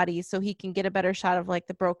dead body so he can get a better shot of like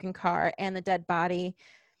the broken car and the dead body.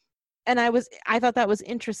 And I thought that was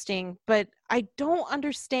interesting, but I don't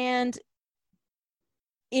understand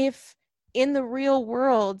if in the real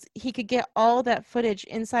world he could get all that footage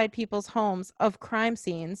inside people's homes of crime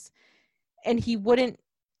scenes and he wouldn't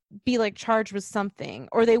be like charged with something,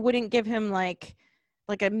 or they wouldn't give him like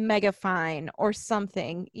a mega fine or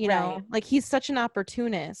something, Right. like he's such an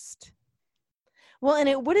opportunist. Well,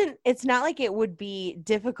 and it's not like it would be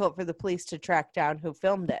difficult for the police to track down who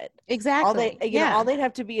filmed it. Exactly. All Yeah. they'd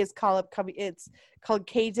have to be is call up, it's called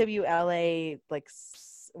KWLA, like,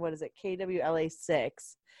 what is it? KWLA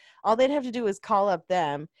 6. All they'd have to do is call up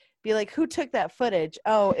them, be like, who took that footage?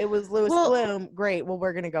 Oh, it was Louis Well, Bloom. Great. Well,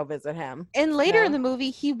 we're going to go visit him. and You later in know? the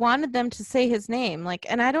movie he wanted them to say his name, like,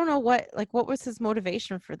 and I don't know what was his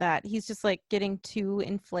motivation for that. He's just like getting too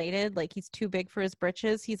inflated, like he's too big for his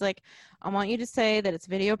britches. He's like, I want you to say that it's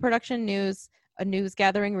video production news, a news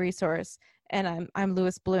gathering resource, and I'm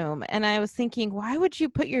Louis Bloom. And I was thinking, why would you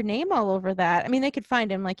put your name all over that? I mean, they could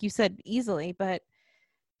find him like you said easily, but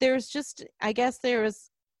there's just, I guess there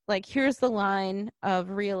was like, here's the line of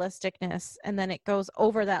realisticness, and then it goes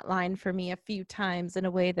over that line for me a few times in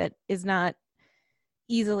a way that is not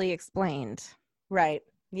easily explained. Right.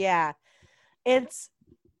 Yeah. It's,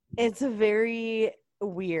 it's a very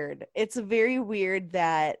weird. It's very weird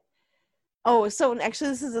that Oh, so actually,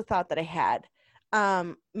 this is a thought that I had.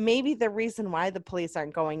 Maybe the reason why the police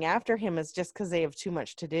aren't going after him is just because they have too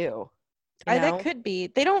much to do. You That know? could be.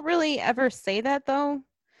 They don't really ever say that though.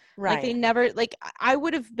 Like they Right. never like I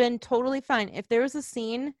would have been totally fine if there was a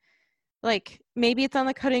scene like maybe it's on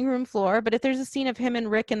the cutting room floor, but if there's a scene of him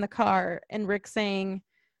and Rick in the car and Rick saying,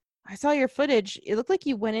 "I saw your footage. It looked like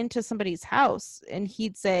you went into somebody's house." And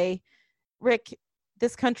he'd say, "Rick,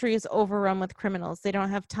 this country is overrun with criminals. They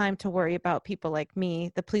don't have time to worry about people like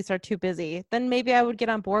me. The police are too busy." Then maybe I would get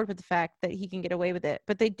on board with the fact that he can get away with it.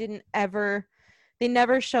 But they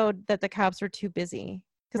never showed that the cops were too busy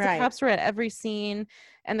because the Right. cops were at every scene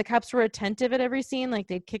and the cops were attentive at every scene. Like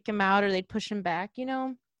they'd kick him out or they'd push him back, you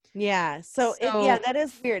know? Yeah. So yeah, So, that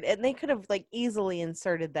is weird. And they could have like easily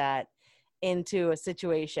inserted that into a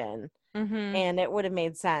situation mhm. and it would have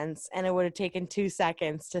made sense and it would have taken 2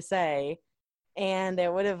 seconds to say and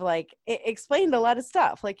it would have like it explained a lot of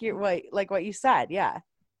stuff like what you said. Yeah.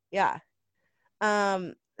 Yeah.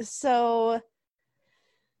 Um so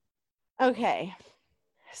okay.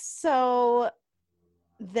 So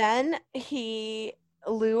then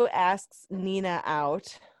Lou asks Nina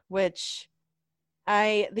out, which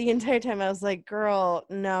the entire time I was like, girl,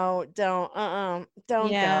 no, don't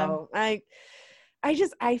Yeah. go.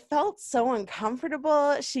 I felt so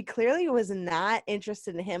uncomfortable. She clearly was not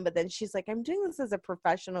interested in him, but then she's like, I'm doing this as a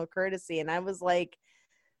professional courtesy. And I was like,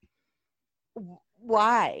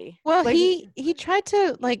 why? Well, Like, he tried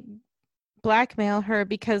to like blackmail her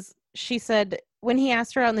because she said when he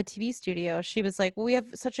asked her out in the TV studio, she was like, "Well, we have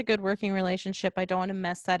such a good working relationship. I don't want to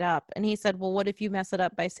mess that up." And he said, "Well, what if you mess it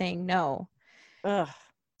up by saying no?" ugh,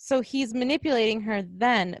 So he's manipulating her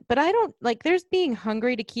then. But I don't like there's being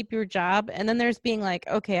hungry to keep your job and then there's being like,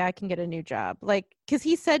 "Okay, I can get a new job." Like cuz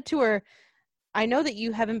he said to her, "I know that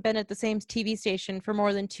you haven't been at the same TV station for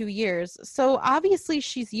more than 2 years." So obviously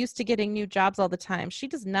she's used to getting new jobs all the time. She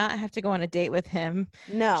does not have to go on a date with him.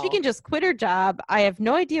 She no. can just quit her job. I have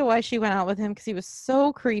no idea why she went out with him because he was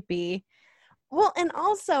so creepy. Well, and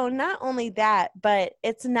also not only that, but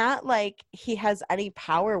it's not like he has any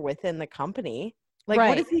power within the company. Like, what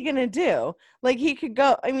Right. is he gonna do? Like, he could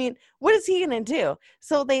go. I mean, what is he gonna do?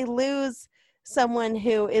 So they lose someone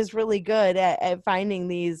who is really good at finding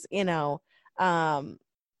um,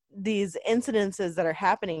 these incidences that are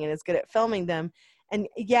happening and is good at filming them. And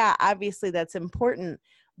yeah, obviously that's important,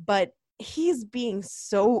 but he's being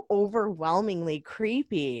so overwhelmingly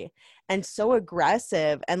creepy and so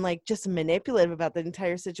aggressive and like just manipulative about the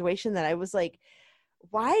entire situation that I was like,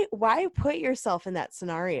 why put yourself in that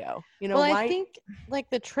scenario? Well, I Why? think like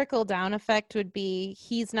the trickle down effect would be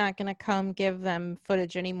he's not going to come give them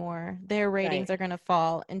footage anymore. Their ratings Right. are going to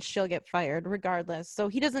fall and she'll get fired regardless. So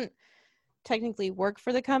he doesn't technically work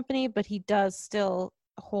for the company, but he does still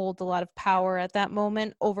hold a lot of power at that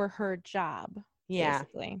moment over her job, Yeah.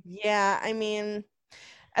 basically. Yeah. I mean,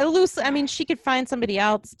 I mean, she could find somebody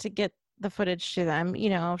else to get the footage to them, you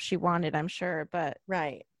know, if she wanted, I'm sure, but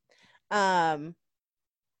right. Um,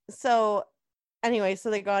 so anyway, so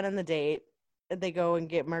they go out on the date. They go and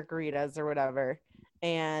get margaritas or whatever.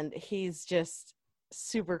 And he's just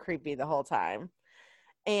super creepy the whole time.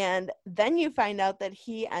 And then you find out that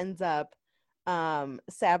he ends up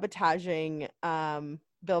sabotaging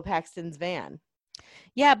Bill Paxton's van.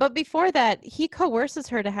 yeah, but before that, he coerces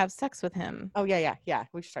her to have sex with him. Oh yeah.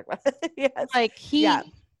 We should talk about it. Yes. Like Yeah.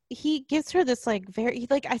 he gives her this like very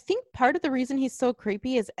like I think part of the reason he's so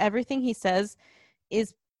creepy is everything he says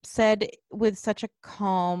is said with such a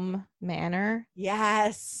calm manner.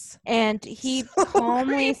 Yes. And he So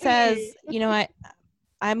calmly creepy. says, "You know,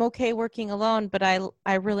 I'm okay working alone, but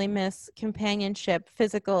I really miss companionship,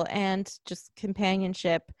 physical and just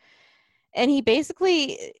companionship." And he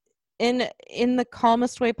basically in the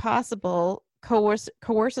calmest way possible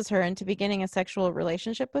coerces her into beginning a sexual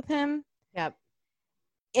relationship with him. Yep.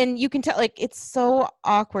 And you can tell like it's so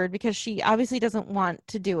awkward because she obviously doesn't want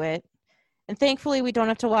to do it. And thankfully we don't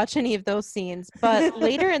have to watch any of those scenes, but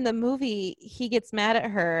later in the movie he gets mad at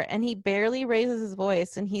her and he barely raises his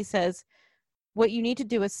voice and he says, "What you need to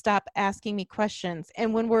do is stop asking me questions.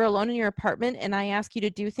 And when we're alone in your apartment and I ask you to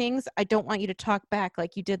do things, I don't want you to talk back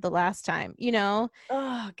like you did the last time, you know?"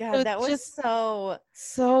 Oh So God, that it's was just so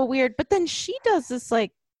so weird. But then she does this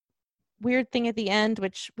like weird thing at the end,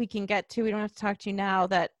 which we can get to. We don't have to talk to you now.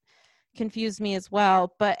 That confused me as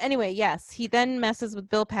well. But anyway, yes, he then messes with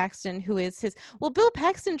Bill Paxton, who is his. Well, Bill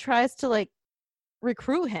Paxton tries to like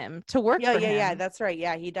recruit him to work for yeah, him. that's right.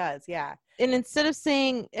 Yeah, he does. Yeah. And instead of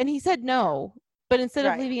saying, and he said no, but instead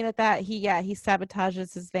of Right. leaving it at that, he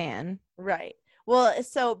sabotages his van. Right. Well,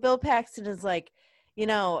 so Bill Paxton is like,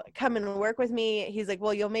 come and work with me. He's like,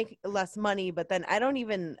 well, you'll make less money, but then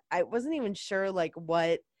I wasn't even sure like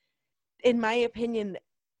what, in my opinion,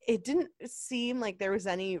 it didn't seem like there was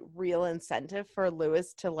any real incentive for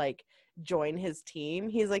Lewis to like join his team.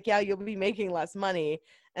 He's like, yeah, you'll be making less money.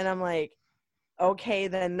 And I'm like, okay,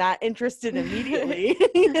 then not interested immediately.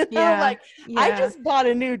 Yeah. I just bought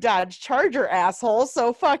a new Dodge Charger, asshole,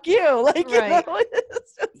 so fuck you. Like, Right.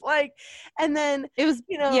 it's just like, and then It was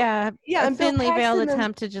yeah, a and Bill thinly veiled Paxton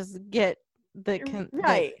attempt to just get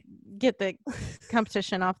right. get the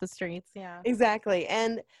competition off the streets. Yeah. Exactly.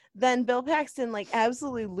 And then Bill Paxton like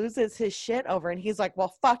absolutely loses his shit over, and he's like,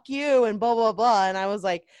 well, fuck you, and blah blah blah. And I was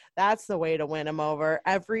like, that's the way to win him over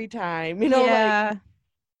every time. Yeah.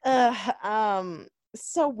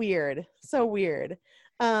 So weird. So weird.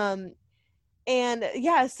 And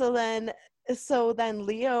yeah, so then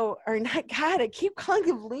Leo, or not, God, I keep calling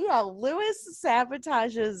him Leo. Lewis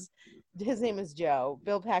sabotages, his name is Joe.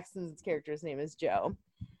 Bill Paxton's character's name is Joe.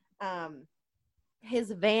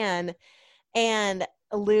 His van, and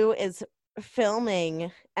Lou is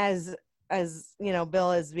filming as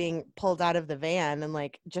Bill is being pulled out of the van and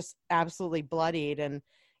like just absolutely bloodied and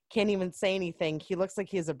can't even say anything. He looks like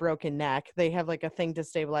he has a broken neck. They have like a thing to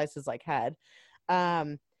stabilize his like head.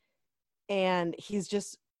 And he's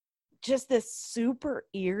just this super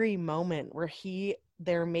eerie moment where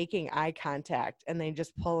they're making eye contact and they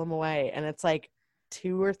just pull him away, and it's like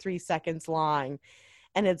 2 or 3 seconds long,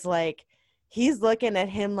 and it's like he's looking at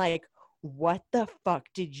him like, what the fuck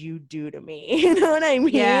did you do to me? You know what I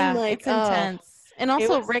mean? Yeah, like, it's intense. And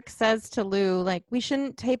also Rick says to Lou, like, we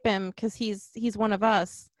shouldn't tape him because he's one of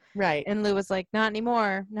us. Right. And Lou was like, not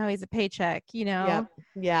anymore. Now he's a paycheck, Yeah.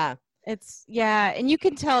 It's, and you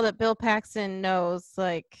can tell that Bill Paxton knows,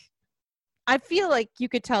 like, I feel like you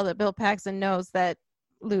could tell that Bill Paxton knows that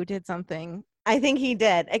Lou did something. I think he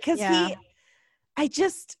did. Because I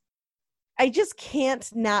just can't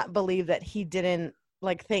not believe that he didn't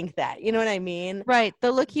like think that. You know what I mean? Right.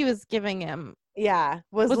 The look he was giving him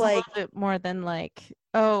was like a little bit more than like,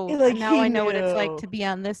 oh, like now I know what it's like to be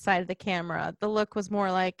on this side of the camera. The look was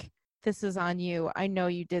more like, this is on you. I know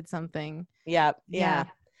you did something. Yeah.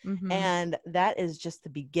 Mm-hmm. And that is just the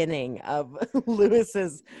beginning of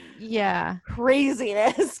Lewis's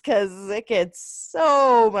craziness, because it gets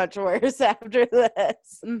so much worse after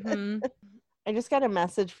this. Mm-hmm. I just got a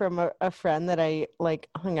message from a friend that I like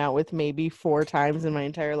hung out with maybe 4 times in my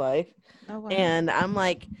entire life. Oh, wow. And I'm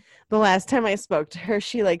like, the last time I spoke to her,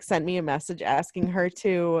 she like sent me a message asking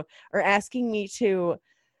me to,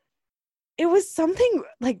 it was something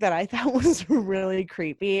like that I thought was really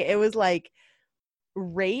creepy. It was like,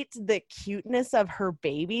 rate the cuteness of her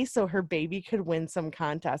baby so her baby could win some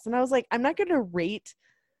contest. And I was like, I'm not going to rate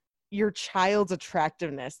your child's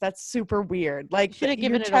attractiveness. That's super weird. Like,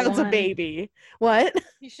 your child's a baby. What?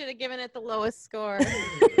 You should have given it the lowest score.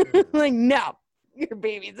 Like, no, your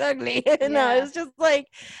baby's ugly. No, it was just like,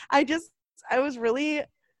 I was really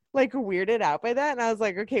like weirded out by that, and I was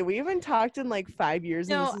like, okay, we haven't talked in like 5 years,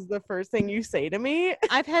 and this is the first thing you say to me.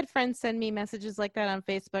 I've had friends send me messages like that on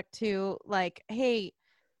Facebook too, like, hey,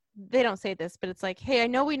 they don't say this, but it's like, hey, I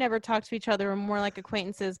know we never talk to each other, we're more like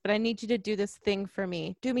acquaintances, but I need you to do this thing for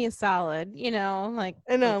me. Do me a solid, like.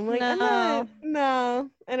 I know, I'm like, no,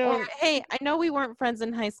 I don't. Or, hey, I know we weren't friends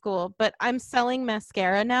in high school, but I'm selling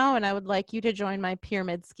mascara now, and I would like you to join my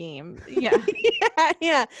pyramid scheme. Yeah.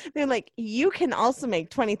 Yeah. They're like, you can also make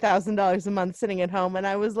 $20,000 a month sitting at home, and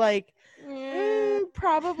I was like,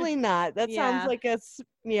 probably not. That sounds like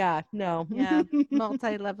no. Yeah,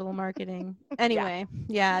 multi-level marketing. Anyway,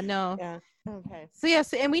 no. Yeah. Okay. So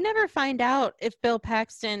and we never find out if Bill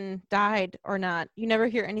Paxton died or not. You never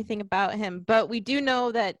hear anything about him, but we do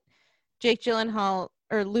know that Jake Gyllenhaal,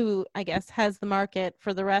 or Lou, I guess, has the market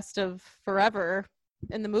for the rest of forever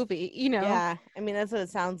in the movie. Yeah, I mean, that's what it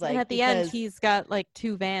sounds like. And at the end, he's got like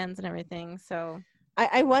 2 vans and everything. So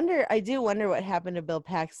I do wonder what happened to Bill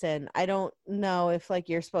Paxton. I don't know if like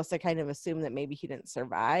you're supposed to kind of assume that maybe he didn't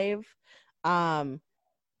survive.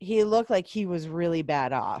 He looked like he was really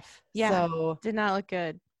bad off. Yeah, so did not look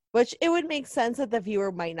good. Which it would make sense that the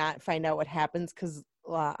viewer might not find out what happens, because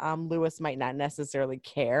Lewis might not necessarily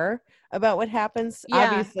care about what happens.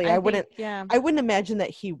 Obviously, I wouldn't imagine that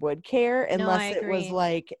he would care unless it was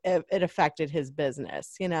like it affected his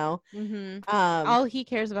business, Mm-hmm. All he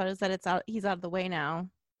cares about is that he's out of the way now.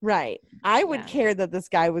 Right. I would care that this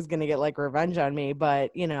guy was going to get like revenge on me,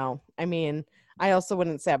 but I mean, I also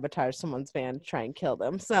wouldn't sabotage someone's van to try and kill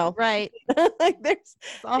them. So right. Like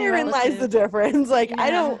therein lies the difference. Like, I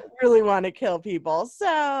don't really want to kill people.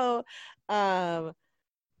 So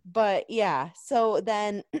but yeah, so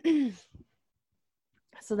then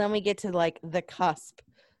So then we get to like the cusp,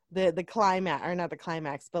 the climax, or not the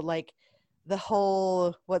climax, but like the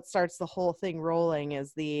whole, what starts the whole thing rolling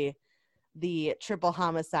is the triple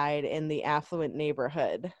homicide in the affluent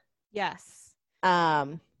neighborhood. Yes.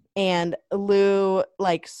 And Lou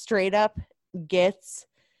like straight up gets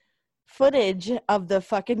footage of the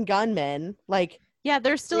fucking gunman, like, Yeah,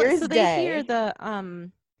 they're still, clear so as they hear day.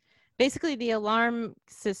 the basically the alarm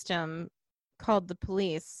system called the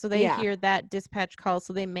police. So they Yeah. hear that dispatch call,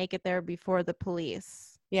 so they make it there before the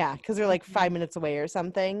police. Yeah, because they're like 5 minutes away or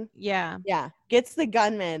something. Yeah. Yeah, gets the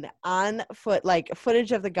gunman on foot, like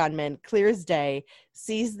footage of the gunman, clear as day,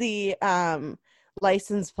 sees the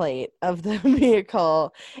license plate of the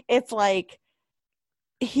vehicle. It's like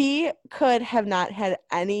he could have not had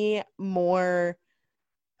any more,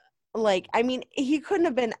 like, I mean, he couldn't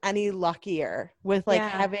have been any luckier with like Yeah.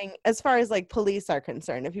 having, as far as like police are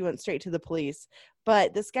concerned, if he went straight to the police.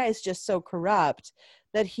 But this guy is just so corrupt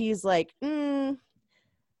that he's like,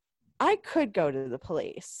 I could go to the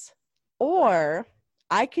police, or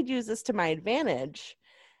I could use this to my advantage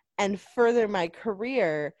and further my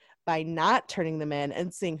career by not turning them in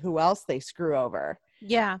and seeing who else they screw over.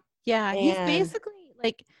 Yeah. Yeah. He's And basically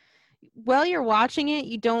like, while you're watching it,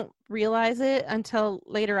 you don't realize it until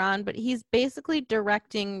later on, but he's basically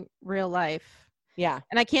directing real life. yeah,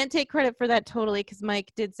 And I can't take credit for that totally because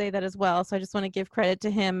Mike did say that as well. So I just want to give credit to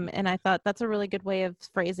him. And I thought that's a really good way of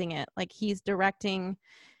phrasing it. Like he's directing,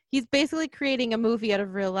 he's basically creating a movie out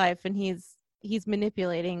of real life, and he's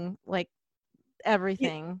manipulating like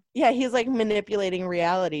everything. yeah, he's like manipulating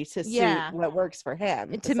reality to suit Yeah. what works for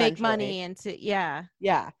him, To make essentially. money and to, yeah.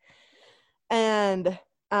 Yeah. And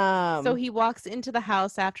So he walks into the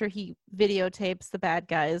house after he videotapes the bad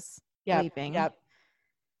guys leaving. Yep.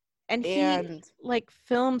 And he like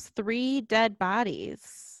films 3 dead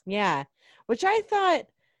bodies. Yeah, which I thought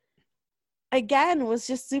again was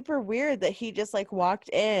just super weird that he just like walked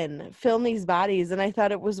in, filmed these bodies, and I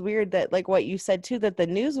thought it was weird that, like what you said too, that the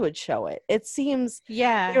news would show it. It seems,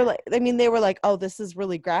 Yeah. they're like, I mean, they were like, oh, this is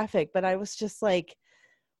really graphic, but I was just like,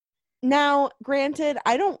 now granted,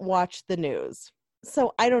 I don't watch the news,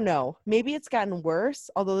 so I don't know, maybe it's gotten worse,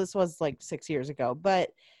 although this was like 6 years ago, but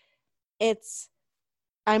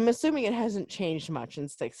I'm assuming it hasn't changed much in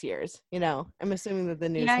 6 years. I'm assuming that the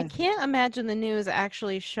news Yeah, I can't imagine the news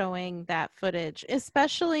actually showing that footage,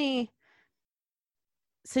 especially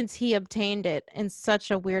since he obtained it in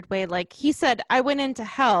such a weird way. Like he said, I went in to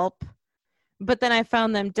help, but then I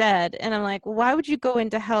found them dead. And I'm like, well, why would you go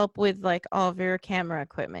in to help with like all of your camera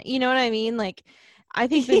equipment? You know what I mean? Like, I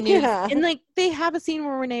think the news, and like they have a scene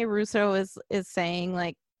where Rene Russo is saying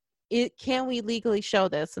like, can we legally show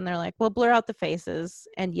this? And they're like, well, blur out the faces.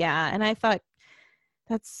 And yeah. And I thought,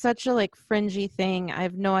 that's such a like fringy thing. I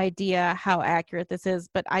have no idea how accurate this is,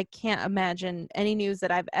 but I can't imagine any news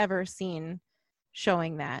that I've ever seen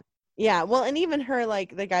showing that. Yeah, well, and even her,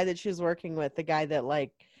 like the guy that she was working with, the guy that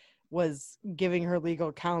like was giving her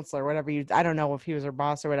legal counsel or whatever, I don't know if he was her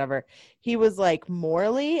boss or whatever, he was like,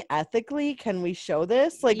 morally, ethically, can we show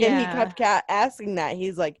this? Like, and he kept asking that.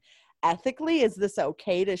 He's like, ethically, is this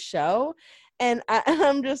okay to show? And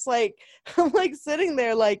I'm just like, I'm like sitting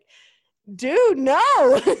there like, dude, no.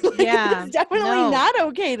 Like, Yeah, it's definitely not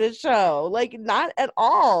okay to show, like not at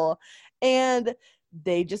all. And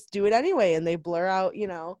they just do it anyway, and they blur out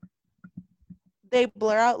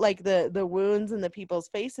like the wounds and the people's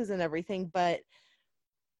faces and everything, but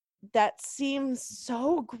that seems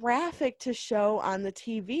so graphic to show on the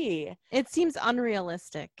TV. It seems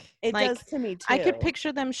unrealistic. It like, does to me too. I could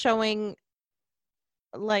picture them showing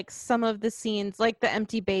like some of the scenes, like the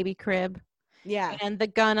empty baby crib, and the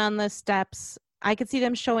gun on the steps. I could see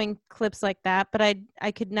them showing clips like that, but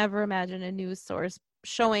I could never imagine a news source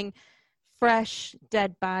showing fresh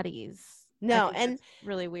dead bodies. No, and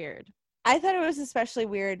really weird. I thought it was especially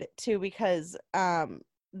weird too because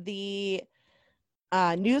the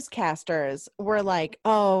newscasters were like,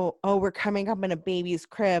 oh, we're coming up in a baby's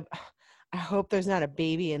crib. I hope there's not a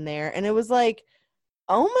baby in there. And it was like,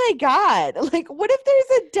 oh my God, like what if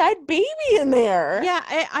there's a dead baby in there? Yeah,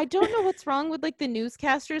 I don't know what's wrong with like the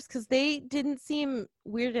newscasters, because they didn't seem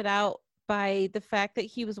weirded out by the fact that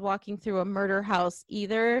he was walking through a murder house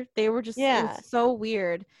either. They were just, it was so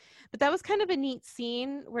weird. But that was kind of a neat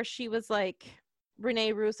scene where she was like,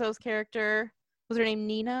 Rene Russo's character, was her name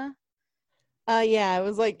Nina? Yeah, it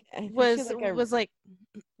was like, was like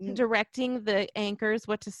directing the anchors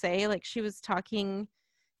what to say. Like she was talking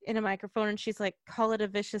in a microphone and she's like, call it a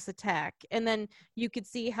vicious attack. And then you could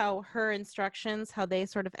see how her instructions, how they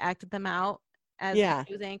sort of acted them out as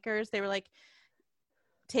news anchors. They were like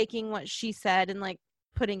taking what she said and like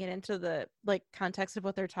putting it into the like context of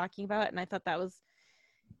what they're talking about. And I thought that was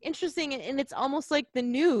interesting, and it's almost like the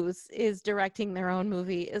news is directing their own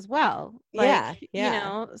movie as well. Like, Yeah, you yeah.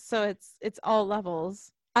 know, so it's all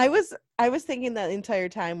levels. I was thinking that entire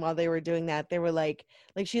time while they were doing that, they were like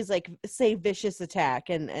she's like, say vicious attack,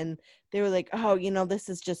 and they were like, oh, this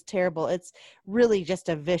is just terrible. It's really just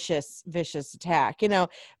a vicious attack,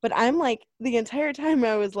 But I'm like, the entire time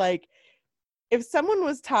I was like, if someone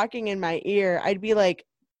was talking in my ear, I'd be like,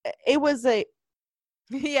 it was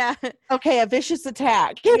Yeah. a vicious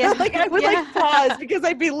attack. Yeah. Like I would Yeah. like pause because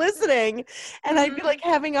I'd be listening and I'd be Mhm. like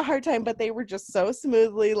having a hard time, but they were just so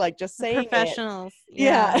smoothly like just The saying it. professionals.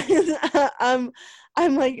 Yeah. Yeah.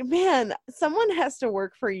 I'm like, man, someone has to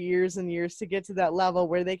work for years and years to get to that level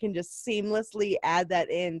where they can just seamlessly add that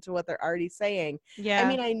in to what they're already saying. I Yeah.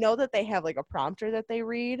 mean, I know that they have like a prompter that they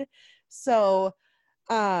read. So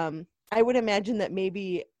I would imagine that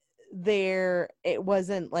maybe it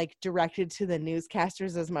wasn't like directed to the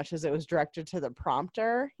newscasters as much as it was directed to the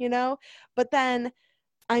prompter, But then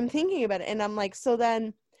I'm thinking about it and I'm like, so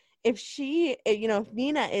then if if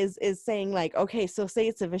Nina is saying like, okay, so say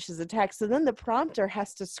it's a vicious attack, so then the prompter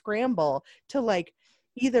has to scramble to like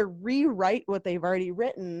either rewrite what they've already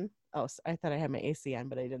written. Oh, I thought I had my AC on,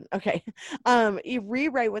 but I didn't. Okay. You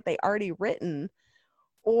rewrite what they already written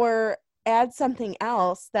or add something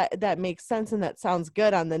else that makes sense and that sounds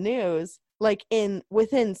good on the news, like in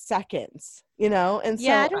within seconds, and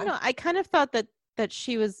Yeah, I so don't know. I kind of thought that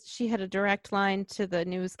she had a direct line to the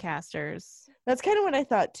newscasters. that's kind of what I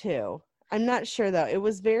thought too. I'm not sure though. It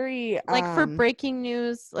was very Like for breaking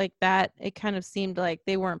news like that, it kind of seemed like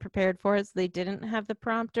they weren't prepared for it, so they didn't have the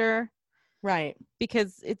prompter right.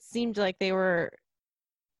 because it seemed like they were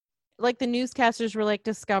like the newscasters were like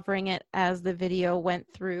discovering it as the video went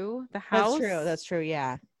through the house. That's true,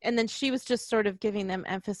 yeah. And then she was just sort of giving them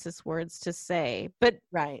emphasis words to say. But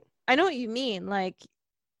Right. I know what you mean. Like,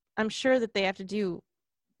 I'm sure that they have to do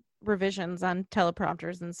revisions on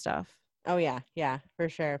teleprompters and stuff. Oh yeah, for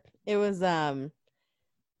sure. It was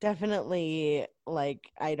definitely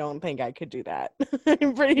like, I don't think I could do that.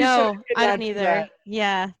 I'm pretty sure No, I don't do either. that.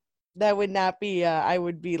 Yeah. That would not be I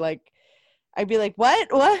would be like, I'd be like,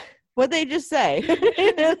 what they just say?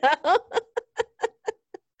 You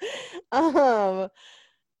know?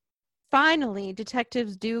 Finally,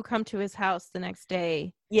 detectives do come to his house the next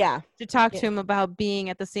day Yeah. to talk to him about being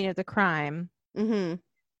at the scene of the crime. Mm-hmm.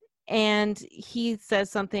 And he says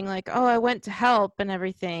something like, oh, I went to help and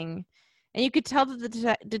everything. And you could tell that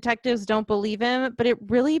the detectives don't believe him, but it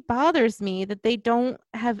really bothers me that they don't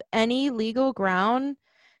have any legal ground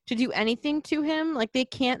to do anything to him. Like, they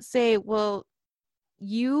can't say, well,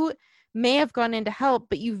 you may have gone in to help,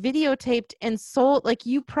 but you videotaped and sold, like,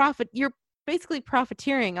 you're basically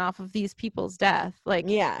profiteering off of these people's death. Like,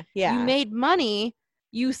 Yeah. you made money.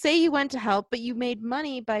 You say you went to help, but you made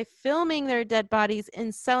money by filming their dead bodies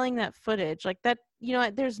and selling that footage. Like that,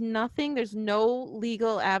 there's no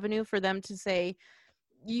legal avenue for them to say,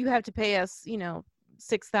 you have to pay us,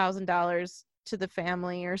 $6,000 to the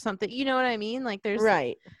family or something. You know what I mean? Like there's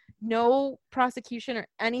Right. no prosecution or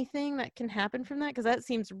anything that can happen from that, because that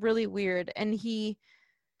seems really weird. And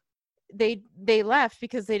they left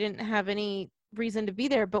because they didn't have any reason to be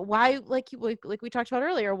there. But why, like we talked about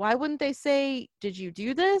earlier, why wouldn't they say, did you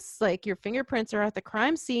do this? Like, your fingerprints are at the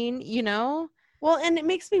crime scene, Well, and it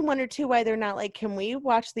makes me wonder too why they're not like, can we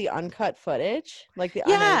watch the uncut footage, like the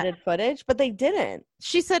Yeah. unedited footage? But they didn't.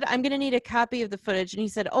 She said, I'm going to need a copy of the footage. And he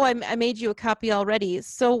said, oh, I made you a copy already.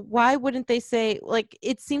 So why wouldn't they say, like,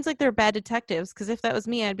 it seems like they're bad detectives. Because if that was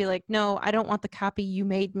me, I'd be like, no, I don't want the copy you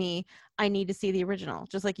made me. I need to see the original,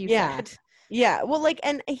 just like you said. Yeah. Well, like,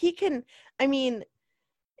 and he can, I mean,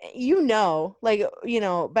 like,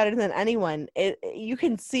 better than anyone, you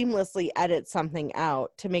can seamlessly edit something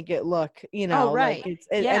out to make it look, Oh, right. like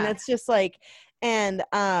Yeah. and it's just like, and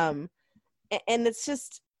it's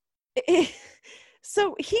just,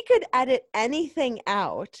 so he could edit anything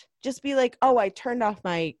out, just be like, oh, I turned off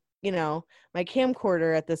my, my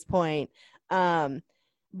camcorder at this point.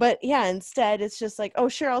 But yeah, instead it's just like, oh,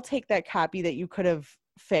 sure, I'll take that copy that you could have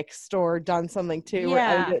fixed or done something to.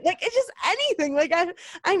 Yeah. Like, it's just anything. Like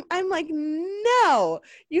I'm like, no,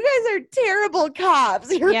 you guys are terrible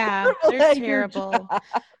cops. You're they're terrible.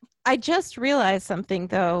 I just realized something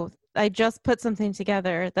though. I just put something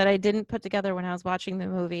together that I didn't put together when I was watching the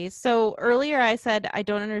movie. So earlier I said I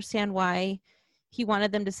don't understand why he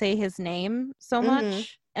wanted them to say his name so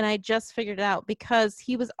much. And I just figured it out, because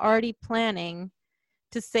he was already planning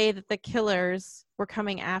to say that the killers were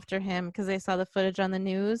coming after him because they saw the footage on the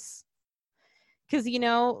news. Because,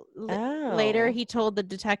 later he told the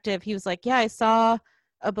detective, he was like, yeah, I saw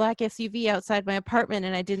a black SUV outside my apartment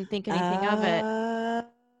and I didn't think anything of it.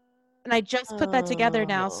 And I just put that together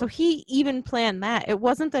now. So Oh. he even planned that. It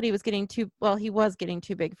wasn't that he was getting too, well, he was getting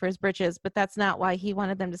too big for his britches, but that's not why he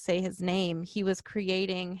wanted them to say his name. He was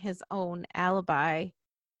creating his own alibi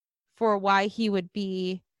for why he would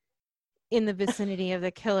be in the vicinity of the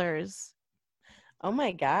killers. Oh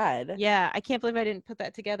my God. Yeah, I can't believe I didn't put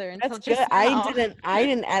that together until That's just good. now. I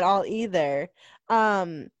didn't at all either.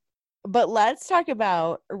 But let's talk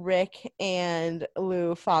about Rick and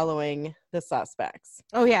Lou following the suspects.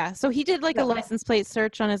 Oh yeah, so he did like a No. license plate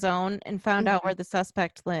search on his own and found out where the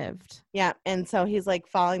suspect lived. Yeah, and so he's like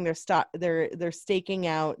following their stop. They're staking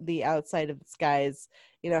out the outside of this guy's,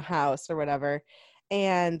 house or whatever,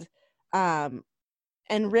 and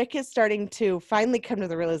Rick is starting to finally come to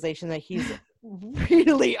the realization that he's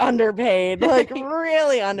really underpaid, like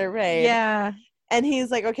really underpaid. Yeah. And he's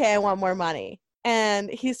like, okay, I want more money. And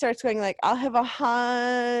he starts going like, I'll have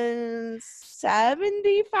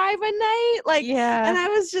 175 a night. Like, yeah. And I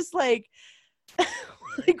was just like,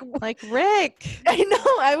 like Rick. I know.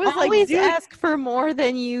 I was always like, dude, ask for more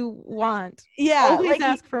than you want. Yeah. Always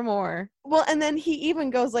ask for more. Well, and then he even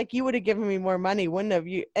goes like, you would have given me more money, wouldn't have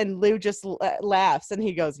you? And Lou just laughs and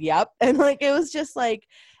he goes, yep. And like, it was just like,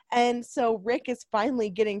 and so Rick is finally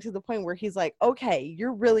getting to the point where he's like, okay,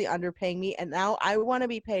 you're really underpaying me. And now I want to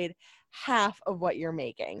be paid half of what you're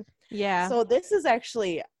making. Yeah. So this is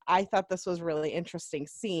actually, I thought this was a really interesting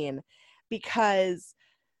scene because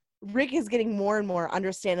Rick is getting more and more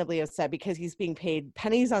understandably upset because he's being paid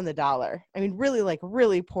pennies on the dollar. I mean, really, like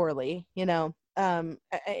really poorly,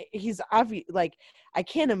 he's obvious. Like, I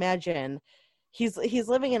can't imagine he's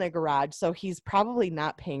living in a garage, so he's probably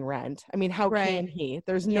not paying rent. I mean, how can he?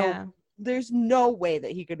 There's no way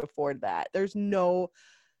that he could afford that. There's no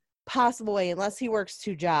possible way unless he works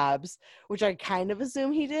 2 jobs, which I kind of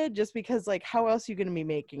assume he did, just because like how else are you going to be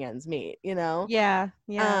making ends meet, Yeah.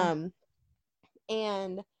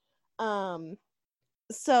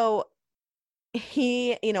 So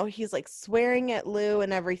he, he's like swearing at Lou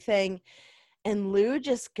and everything, and Lou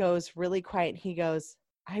just goes really quiet. He goes,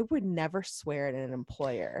 I would never swear at an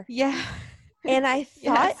employer. Yeah. And I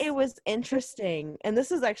thought it was interesting, and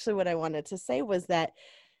this is actually what I wanted to say, was that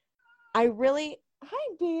I really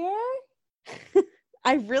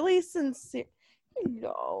sincerely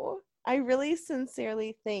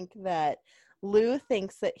think that Lou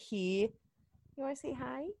thinks that you want to say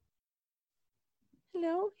hi?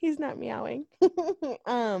 Hello? He's not meowing.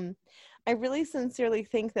 I really sincerely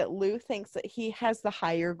think that Lou thinks that he has the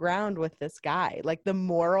higher ground with this guy, like the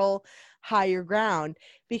moral higher ground,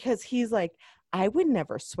 because he's like, I would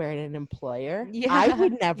never swear at an employer. Yeah. I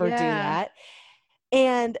would never do that.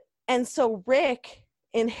 And so Rick,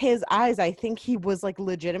 in his eyes, I think he was like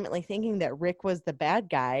legitimately thinking that Rick was the bad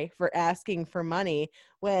guy for asking for money,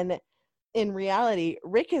 when in reality,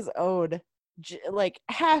 Rick is owed like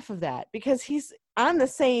half of that because he's on the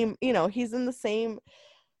same, he's in the same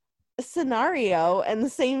scenario and the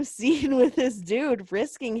same scene with this dude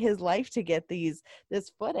risking his life to get this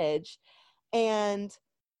footage. And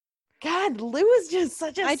God, Lou is just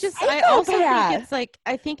such a psychopath. I also think it's like,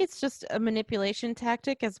 I think it's just a manipulation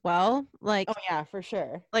tactic as well. Like, oh yeah, for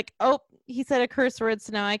sure. Like, oh, he said a curse word,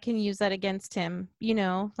 so now I can use that against him.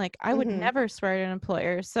 Like I would never swear at an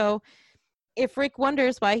employer. So if Rick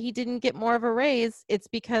wonders why he didn't get more of a raise, it's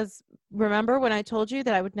because, remember when I told you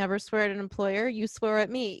that I would never swear at an employer? You swore at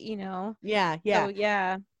me, Yeah. So,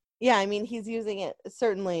 yeah. Yeah, I mean, he's using it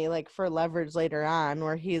certainly like for leverage later on,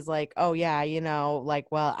 where he's like, oh yeah,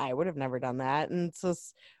 like, well, I would have never done that. And it's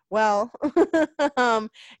just, well,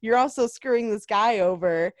 you're also screwing this guy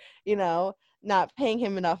over, not paying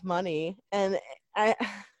him enough money. And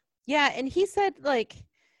yeah, and he said like,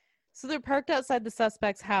 so they're parked outside the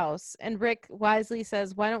suspect's house, and Rick wisely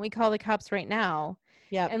says, why don't we call the cops right now?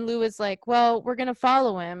 Yeah. And Lou is like, well, we're going to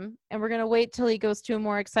follow him, and we're going to wait till he goes to a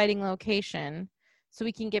more exciting location so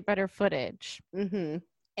we can get better footage. Mm-hmm.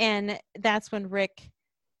 And that's when Rick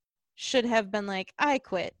should have been like, I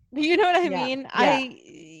quit. You know what I mean? Yeah.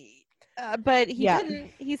 But he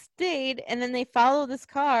didn't. He stayed, and then they follow this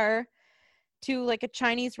car to like a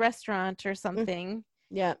Chinese restaurant or something.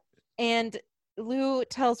 Yeah. And Lou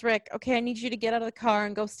tells Rick, okay, I need you to get out of the car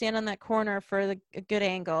and go stand on that corner for a good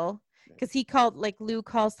angle. Because Lou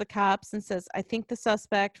calls the cops and says, I think the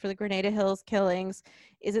suspect for the Grenada Hills killings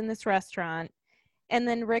is in this restaurant. And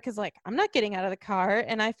then Rick is like, I'm not getting out of the car.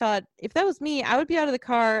 And I thought, if that was me, I would be out of the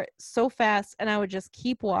car so fast and I would just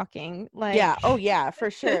keep walking. Like, yeah. Oh, yeah, for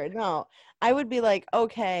sure. No, I would be like,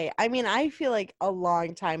 okay. I mean, I feel like a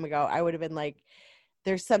long time ago, I would have been like,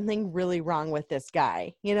 there's something really wrong with this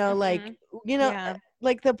guy, like,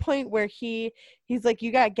 like the point where he's like,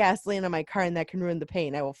 you got gasoline on my car and that can ruin the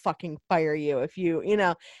paint. I will fucking fire you if you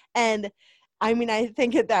know. And I mean, I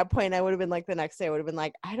think at that point I would have been like, the next day I would have been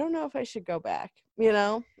like, I don't know if I should go back, you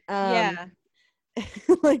know? Yeah.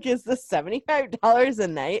 Like, is this $75 a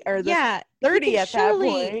night or the Yeah. 30 at that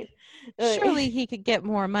point? Surely he could get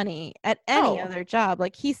more money at any other job.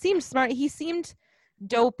 Like, he seemed smart. He seemed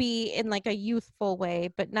dopey in like a youthful way,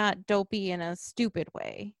 but not dopey in a stupid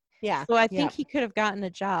way. Yeah. So I think he could have gotten a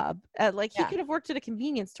job at, like, he Yeah. could have worked at a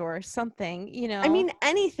convenience store or something, you know? I mean,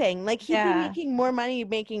 anything. Like, he'd be Yeah. making more money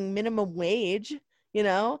making minimum wage, you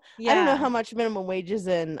know? Yeah. I don't know how much minimum wage is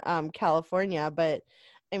in California, but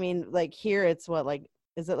I mean, like, here it's what, like,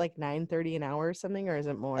 is it like $9.30 an hour or something, or is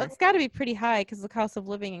it more? It's got to be pretty high because the cost of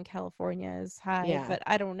living in California is high, Yeah. but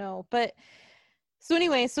I don't know. But so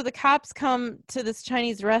anyway, so the cops come to this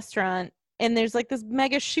Chinese restaurant and there's like this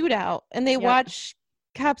mega shootout and they watch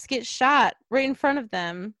cops get shot right in front of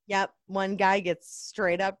them. Yep. One guy gets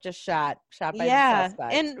straight up just shot by the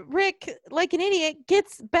suspect. And Rick, like an idiot,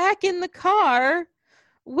 gets back in the car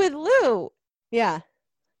with Lou. Yeah.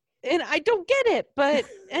 And I don't get it, but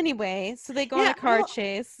anyway, so they go on a car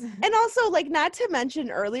chase. And also, like, not to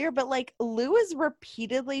mention earlier, but like Lou is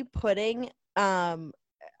repeatedly putting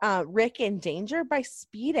Rick in danger by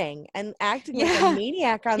speeding and acting like a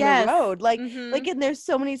maniac on the road. Like, like, and there's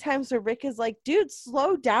so many times where Rick is like, dude,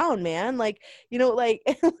 slow down, man. Like, you know, like,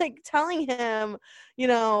 like telling him, you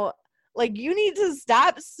know, like, you need to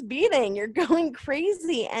stop speeding. You're going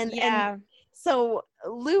crazy. And so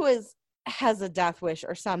Lou has a death wish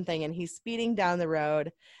or something, and he's speeding down the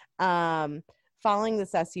road, following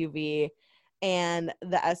this SUV, and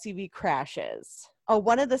the SUV crashes. Oh,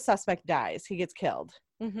 one of the suspect dies. He gets killed.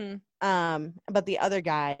 But the other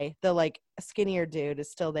guy, the like skinnier dude,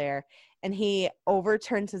 is still there, and he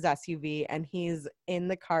overturns his SUV and he's in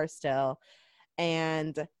the car still.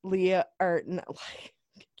 And Leo, or no,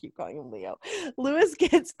 keep calling him Leo, Louis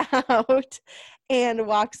gets out and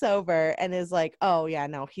walks over and is like, oh yeah,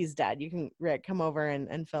 no, he's dead. You can, Rick, come over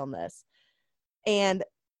and film this. And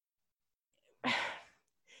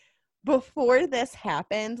before this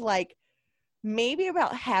happened, like, maybe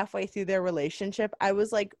about halfway through their relationship, I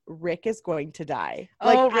was like, Rick is going to die.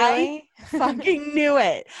 Like, oh, really? I fucking knew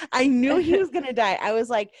it. I knew he was going to die. I was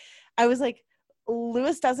like,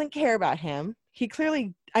 Louis doesn't care about him. He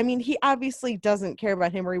clearly, I mean, he obviously doesn't care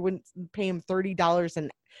about him, or he wouldn't pay him $30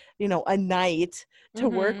 a night to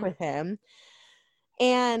work with him.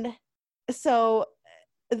 And so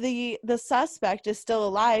the suspect is still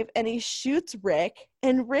alive, and he shoots Rick,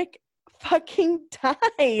 and Rick fucking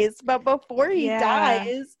dies. But before he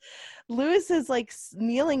dies, Louis is like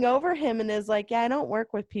kneeling over him and is like, yeah, I don't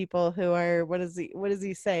work with people who are, what does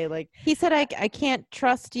he say? Like, he said, I can't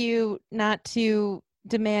trust you not to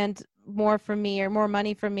demand more from me or more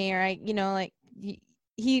money from me, or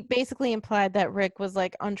he basically implied that Rick was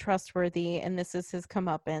like untrustworthy and this is his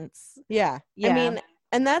comeuppance. Yeah. I mean,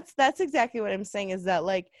 and that's exactly what I'm saying, is that,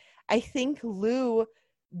 like, I think Lou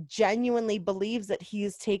genuinely believes that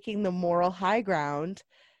he's taking the moral high ground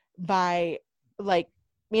by, like,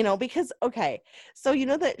 you know, because, okay, so you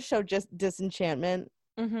know that show just Disenchantment,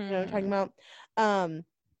 you know what I'm talking about?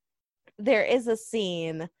 There is a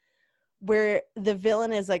scene where the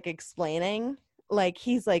villain is like explaining, like,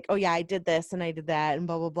 he's like, oh yeah, I did this and I did that and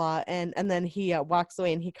blah blah blah, and then he walks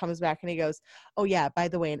away and he comes back and he goes, oh yeah, by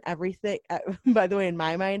the way, in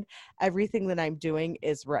my mind, everything that I'm doing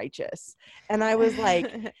is righteous. And I was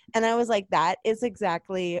like that is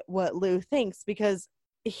exactly what Lou thinks, because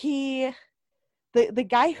the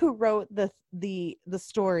guy who wrote the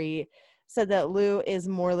story said that Lou is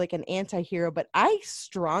more like an anti-hero, but I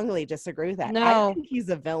strongly disagree with that. No, I think he's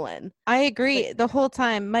a villain. I agree. Like, the whole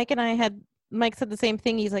time Mike said the same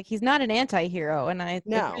thing. He's like, he's not an anti-hero, and I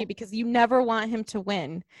agree, because you never want him to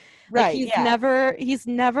win. Right. Like, he's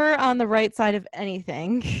never on the right side of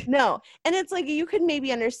anything. No. And it's like, you could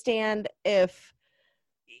maybe understand if,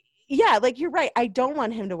 yeah, like, you're right. I don't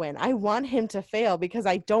want him to win. I want him to fail because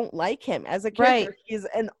I don't like him as a character. Right. He's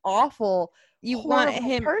an awful,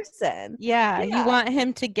 person. Yeah. You want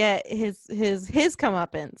him to get his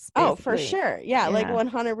comeuppance, basically. Oh, for sure. Yeah. Like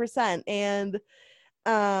 100%.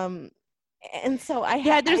 And so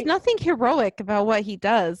there's nothing heroic about what he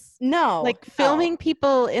does. No. Like, filming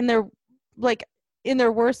people in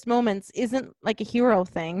their worst moments isn't like a hero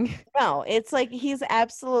thing. No, it's like he's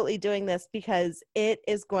absolutely doing this because it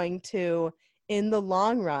is going to, in the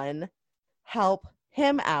long run, help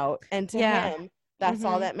him out, and to him, that's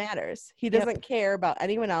all that matters. He doesn't care about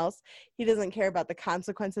anyone else. He doesn't care about the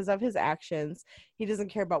consequences of his actions. He doesn't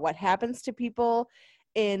care about what happens to people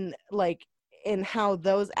in, like, in how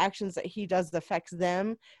those actions that he does affects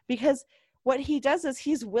them, because what he does is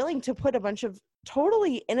he's willing to put a bunch of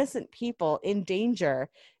totally innocent people in danger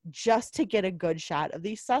just to get a good shot of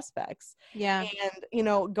these suspects. Yeah. And, you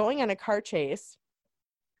know, going on a car chase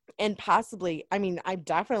and possibly, I mean, I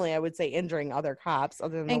would say injuring other cops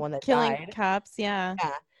other than the And one that killing died. cops, yeah.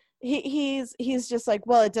 Yeah. He's just like,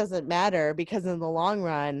 well, it doesn't matter because in the long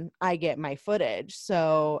run I get my footage.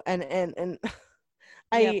 So and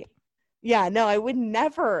I Yep. yeah, no, I would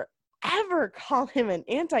never ever call him an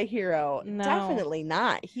anti-hero. No. Definitely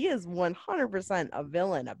not. He is 100% a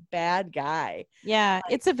villain, a bad guy. Yeah,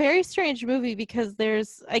 it's a very strange movie because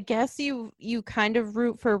there's, I guess you kind of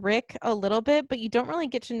root for Rick a little bit, but you don't really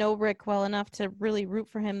get to know Rick well enough to really root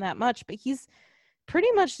for him that much. But he's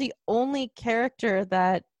pretty much the only character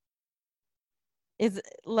that is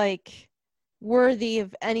like worthy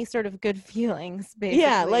of any sort of good feelings, basically.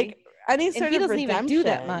 Yeah, like any and sort he of doesn't even do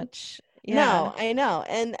that redemption. much. Yeah. No, I know.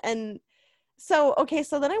 And so okay,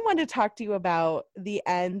 so then I wanted to talk to you about the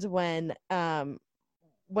end when this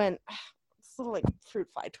little like fruit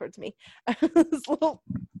fly towards me. This little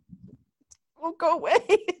won't go away.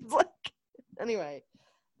 It's like anyway,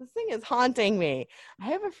 this thing is haunting me. I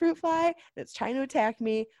have a fruit fly and it's trying to attack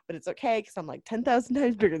me, but it's okay because I'm like 10,000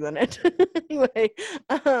 times bigger than it. Anyway,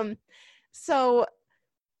 so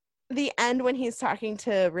the end when he's talking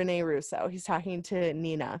to Rene Russo, he's talking to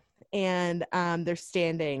Nina, and they're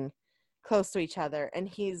standing close to each other, and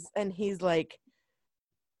he's like,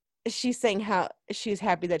 she's saying how she's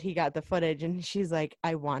happy that he got the footage, and she's like,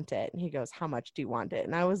 I want it. And he goes, how much do you want it?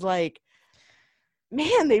 And I was like,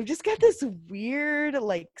 man, they've just got this weird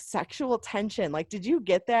like sexual tension. Like, did you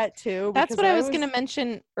get that too? That's Because what I was going to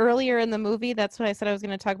mention earlier in the movie. That's what I said I was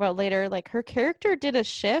going to talk about later. Like, her character did a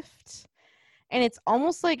shift, and it's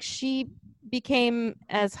almost like she became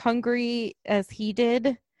as hungry as he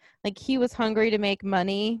did. Like, he was hungry to make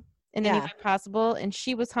money in any way possible, and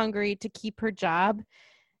she was hungry to keep her job.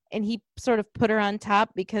 And he sort of put her on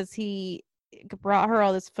top because he brought her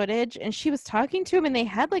all this footage, and she was talking to him, and they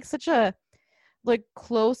had like such a like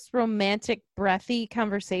close, romantic, breathy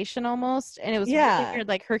conversation almost. And it was really weird.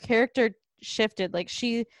 Like, her character shifted. Like,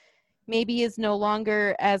 she maybe is no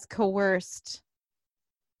longer as coerced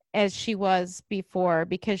as she was before,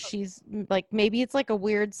 because she's like, maybe it's like a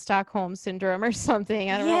weird Stockholm syndrome or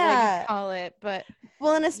something. I don't know what you call it, but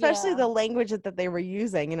well, and especially the language that they were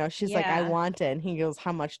using, you know, she's like, I want it, and he goes,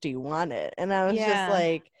 how much do you want it? And I was just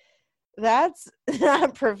like, that's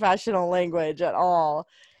not professional language at all.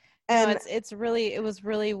 And no, it was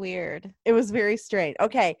really weird. It was very strange.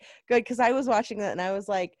 Okay, good, because I was watching that and I was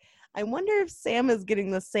like, I wonder if Sam is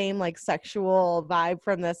getting the same like sexual vibe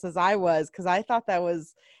from this as I was, because I thought that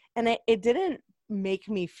was, and it didn't make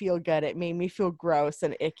me feel good. It made me feel gross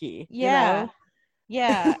and icky. Yeah. You know?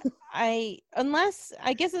 Yeah. I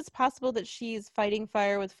guess it's possible that she's fighting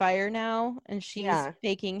fire with fire now, and she's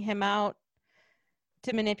faking him out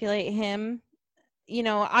to manipulate him. You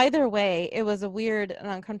know, either way, it was a weird and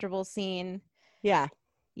uncomfortable scene. Yeah.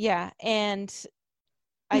 Yeah. And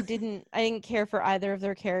I didn't care for either of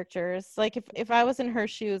their characters. Like, if I was in her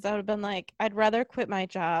shoes, I would have been like, I'd rather quit my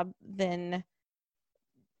job than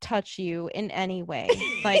touch you in any way.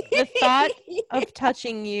 Like, the thought of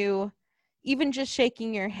touching you, even just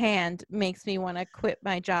shaking your hand, makes me want to quit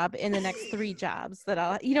my job in the next 3 jobs that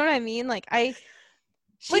I'll, you know what I mean? Like,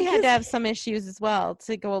 she had to have some issues as well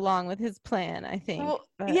to go along with his plan, I think. Well,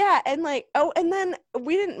 yeah, and like, oh, and then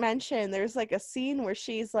we didn't mention there's like a scene where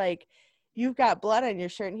she's like, you've got blood on your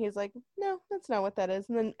shirt, and he's like, no, that's not what that is.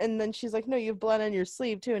 And then she's like, no, you have blood on your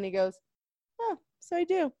sleeve too. And he goes, oh, so I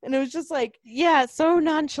do. And it was just like, yeah, so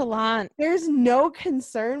nonchalant. There's no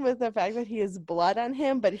concern with the fact that he has blood on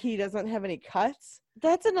him, but he doesn't have any cuts.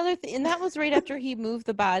 That's another thing. And that was right after he moved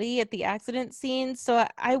the body at the accident scene. So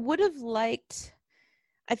I would have liked,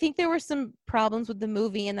 I think there were some problems with the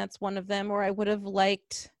movie, and that's one of them, where I would have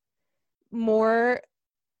liked more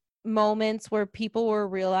moments where people were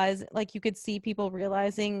realizing, like, you could see people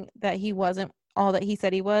realizing that he wasn't all that he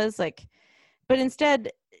said he was, like, but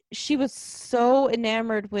instead she was so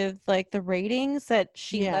enamored with like the ratings that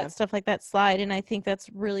she let stuff like that slide. And I think that's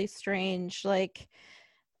really strange. Like,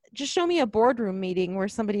 just show me a boardroom meeting where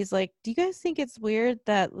somebody's like, do you guys think it's weird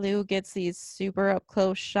that Lou gets these super up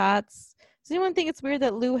close shots? Does anyone think it's weird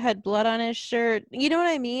that Lou had blood on his shirt? You know what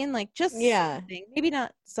I mean? Like, just something. Maybe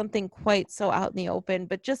not something quite so out in the open,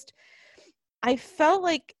 but just, I felt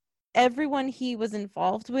like everyone he was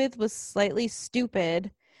involved with was slightly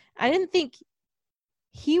stupid. I didn't think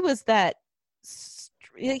he was that,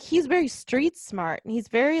 he's very street smart, and he's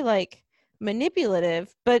very like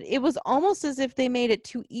manipulative, but it was almost as if they made it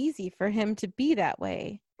too easy for him to be that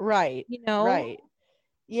way. Right. you know? Right.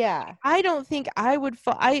 Yeah. I don't think I would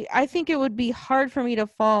fall. I think it would be hard for me to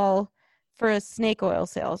fall for a snake oil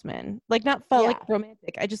salesman. Like, not fall like Yeah.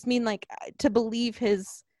 romantic. I just mean like to believe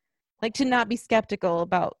his, like, to not be skeptical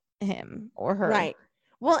about him or her. Right.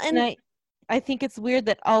 Well, And and I think it's weird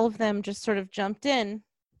that all of them just sort of jumped in.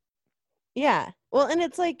 yeah. Well, and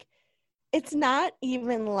it's like, it's not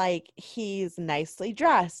even like he's nicely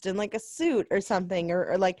dressed in like a suit or something,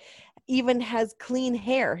 or like even has clean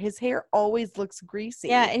hair. His hair always looks Yeah, greasy,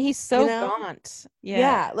 and he's you so know? gaunt. Yeah.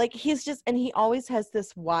 Yeah, like he's just, and he always has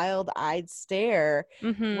this wild-eyed stare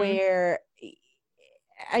Mhm. where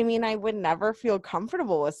I mean, I would never feel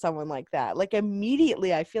comfortable with someone like that. Like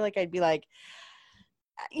immediately I feel like I'd be like,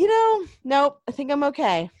 nope, I think I'm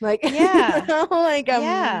okay. Like, Yeah. like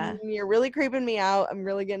Yeah. you're really creeping me out. I'm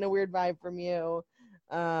really getting a weird vibe from you.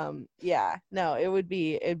 Yeah, no, it'd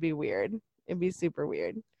be weird. It'd be super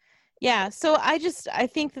weird. Yeah, so I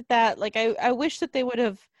think that like I wish that they would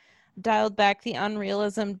have dialed back the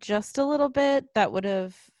unrealism just a little bit. That would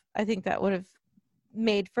have, I think that would have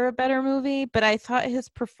made for a better movie, but I thought his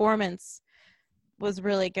performance was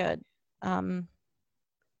really good. Um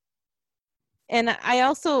and I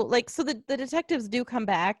also like, so the detectives do come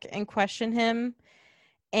back and question him,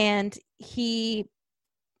 and he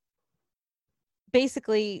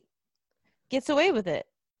basically gets away with it.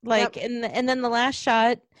 Like, Yep. and then the last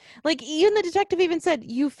shot, like, even the detective even said,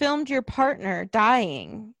 you filmed your partner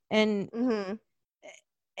dying. And Hmm.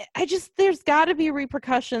 I just, there's got to be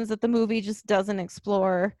repercussions that the movie just doesn't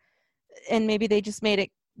explore, and maybe they just made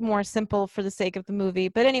it more simple for the sake of the movie.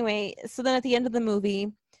 But anyway, so then at the end of the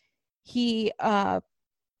movie, he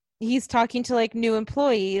he's talking to like new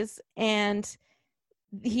employees, and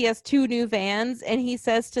he has two new vans, and he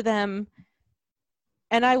says to them,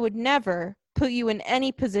 and I would never put you in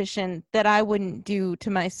any position that I wouldn't do to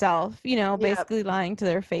myself, Yep. basically lying to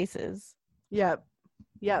their faces. Yep.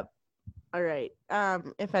 Yep. All right.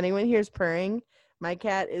 If anyone hears purring, my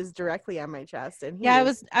cat is directly on my chest, and Yeah, he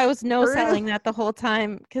is I was no purring. selling that the whole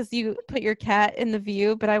time because you put your cat in the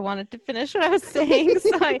view, but I wanted to finish what I was saying,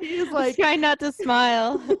 so I He's was like, trying not to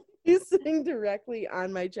smile. he's sitting directly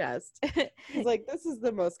on my chest. He's like, this is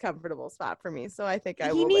the most comfortable spot for me, so I think I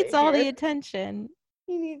He will needs lay all here. the attention.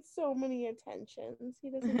 He needs so many attentions.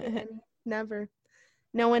 He doesn't get any. Never.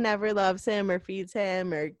 No one ever loves him or feeds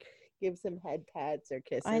him or gives him head pats or I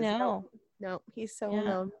kisses. No, know. no, he's so Yeah.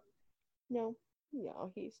 alone. No,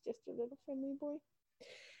 no, he's just a little friendly boy.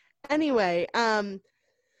 Anyway,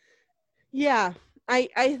 yeah,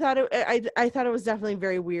 I thought I thought it was definitely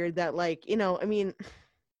very weird that, like, I mean,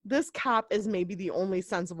 this cop is maybe the only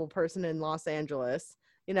sensible person in Los Angeles.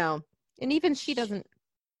 You know, And even she doesn't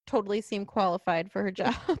totally seem qualified for her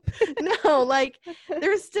job. no, like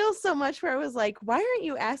there's still so much where I was like, why aren't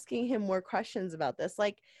you asking him more questions about this?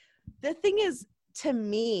 Like, the thing is, to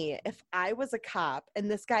me, if I was a cop and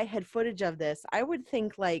this guy had footage of this, I would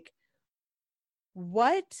think like,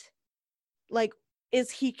 what, like,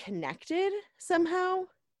 is he connected somehow?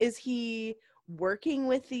 Is he working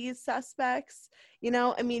with these suspects?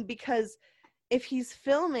 I mean, because if he's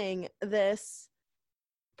filming this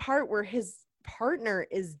part where his partner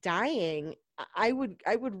is dying, I would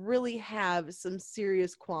really have some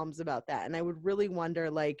serious qualms about that. And I would really wonder,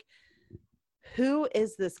 like, who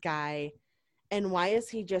is this guy and why is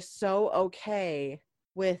he just so okay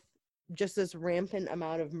with just this rampant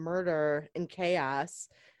amount of murder and chaos,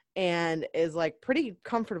 and is like pretty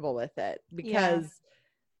comfortable with it, Yeah. because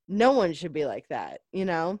no one should be like that.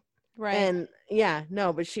 Right. And yeah,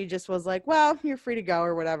 no, but she just was like, well, you're free to go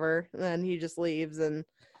or whatever, and then he just leaves. And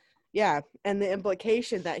yeah, and the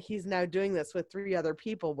implication that he's now doing this with three other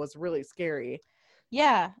people was really scary.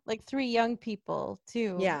 Yeah, like three young people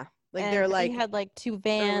too. Yeah, like they're And they like had like two early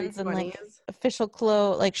vans and like 20s. official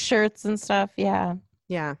clothes, like shirts and stuff. Yeah.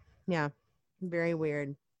 Yeah, yeah, very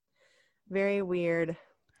weird, very weird.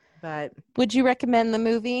 But Would you recommend the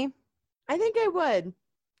movie? I think I would.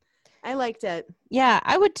 I liked it. Yeah,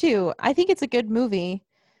 I would too. I think it's a good movie,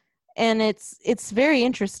 and it's very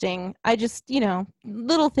interesting. I just,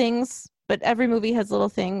 little things, but every movie has little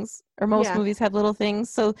things, or most Yeah, movies have little things.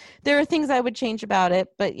 So there are things I would change about it,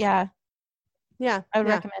 but yeah, yeah, I would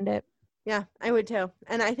yeah, recommend it. yeah. I would too.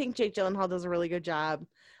 And I think Jake Gyllenhaal does a really good job.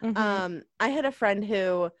 Mhm. I had a friend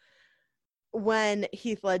who, when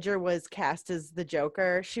Heath Ledger was cast as the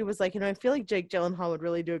Joker, she was like, I feel like Jake Gyllenhaal would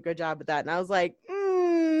really do a good job at that. And I was like,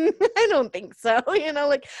 I don't think so.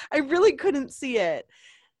 Like, I really couldn't see it.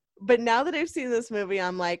 But now that I've seen this movie,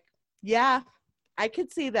 I'm like, yeah, I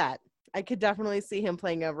could see that. I could definitely see him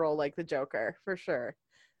playing a role like the Joker for sure.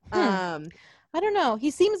 Hmm. Um, I don't know.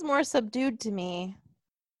 He seems more subdued to me.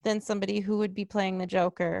 than somebody who would be playing the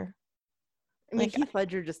Joker. I mean, Like, Heath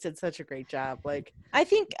Ledger just did such a great job. Like, I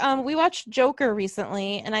think we watched Joker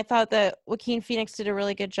recently, and I thought that Joaquin Phoenix did a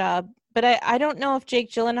really good job. But I don't know if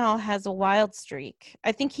Jake Gyllenhaal has a wild streak.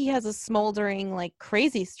 I think he has a smoldering, like,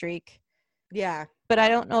 crazy streak. yeah. But I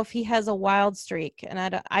don't know if he has a wild streak. And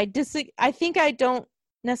I think I don't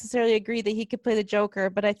necessarily agree that he could play the Joker,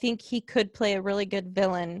 but I think he could play a really good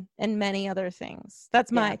villain and many other things.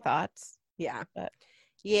 That's my thoughts. Yeah. But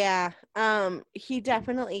yeah. He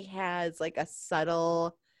definitely has like a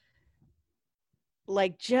subtle,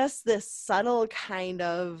 like just this subtle kind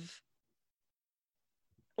of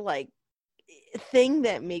like thing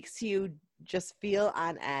that makes you just feel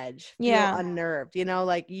on edge, feel unnerved, you know,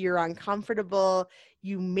 like you're uncomfortable.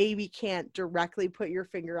 You maybe can't directly put your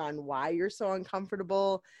finger on why you're so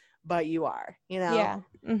uncomfortable, but you are, you know? Yeah.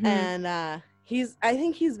 Mm-hmm. And I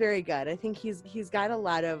think he's very good. I think he's got a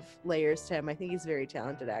lot of layers to him. I think he's a very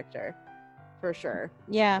talented actor, for sure.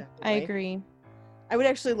 Yeah, Definitely. I agree. I would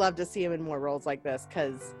actually love to see him in more roles like this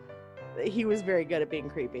because he was very good at being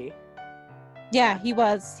creepy. Yeah, he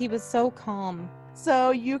was. He was so calm.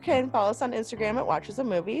 So you can follow us on Instagram at Watchers of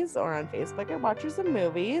Movies or on Facebook at Watchers of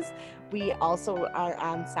Movies. We also are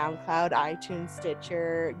on SoundCloud, iTunes,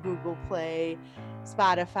 Stitcher, Google Play,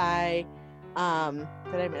 Spotify.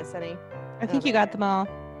 Did I miss any? I think you got them all.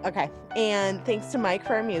 Okay. And thanks to Mike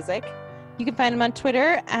for our music. You can find him on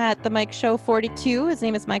Twitter at the Mike Show 42. His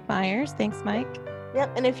name is Mike Myers. Thanks, Mike.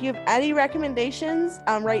 Yep. And if you have any recommendations,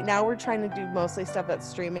 right now we're trying to do mostly stuff that's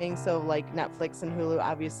streaming. So like Netflix and Hulu,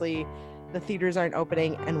 obviously the theaters aren't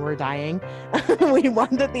opening and we're dying. We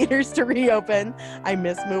want the theaters to reopen. I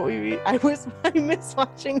miss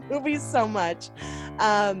watching movies so much.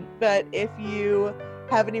 But if you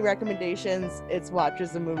have any recommendations, it's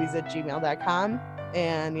watchersofmovies@gmail.com,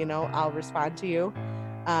 and you know, I'll respond to you.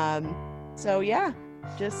 So yeah,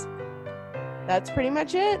 just that's pretty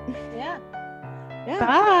much it. Yeah. Yeah.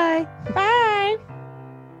 Bye. Bye.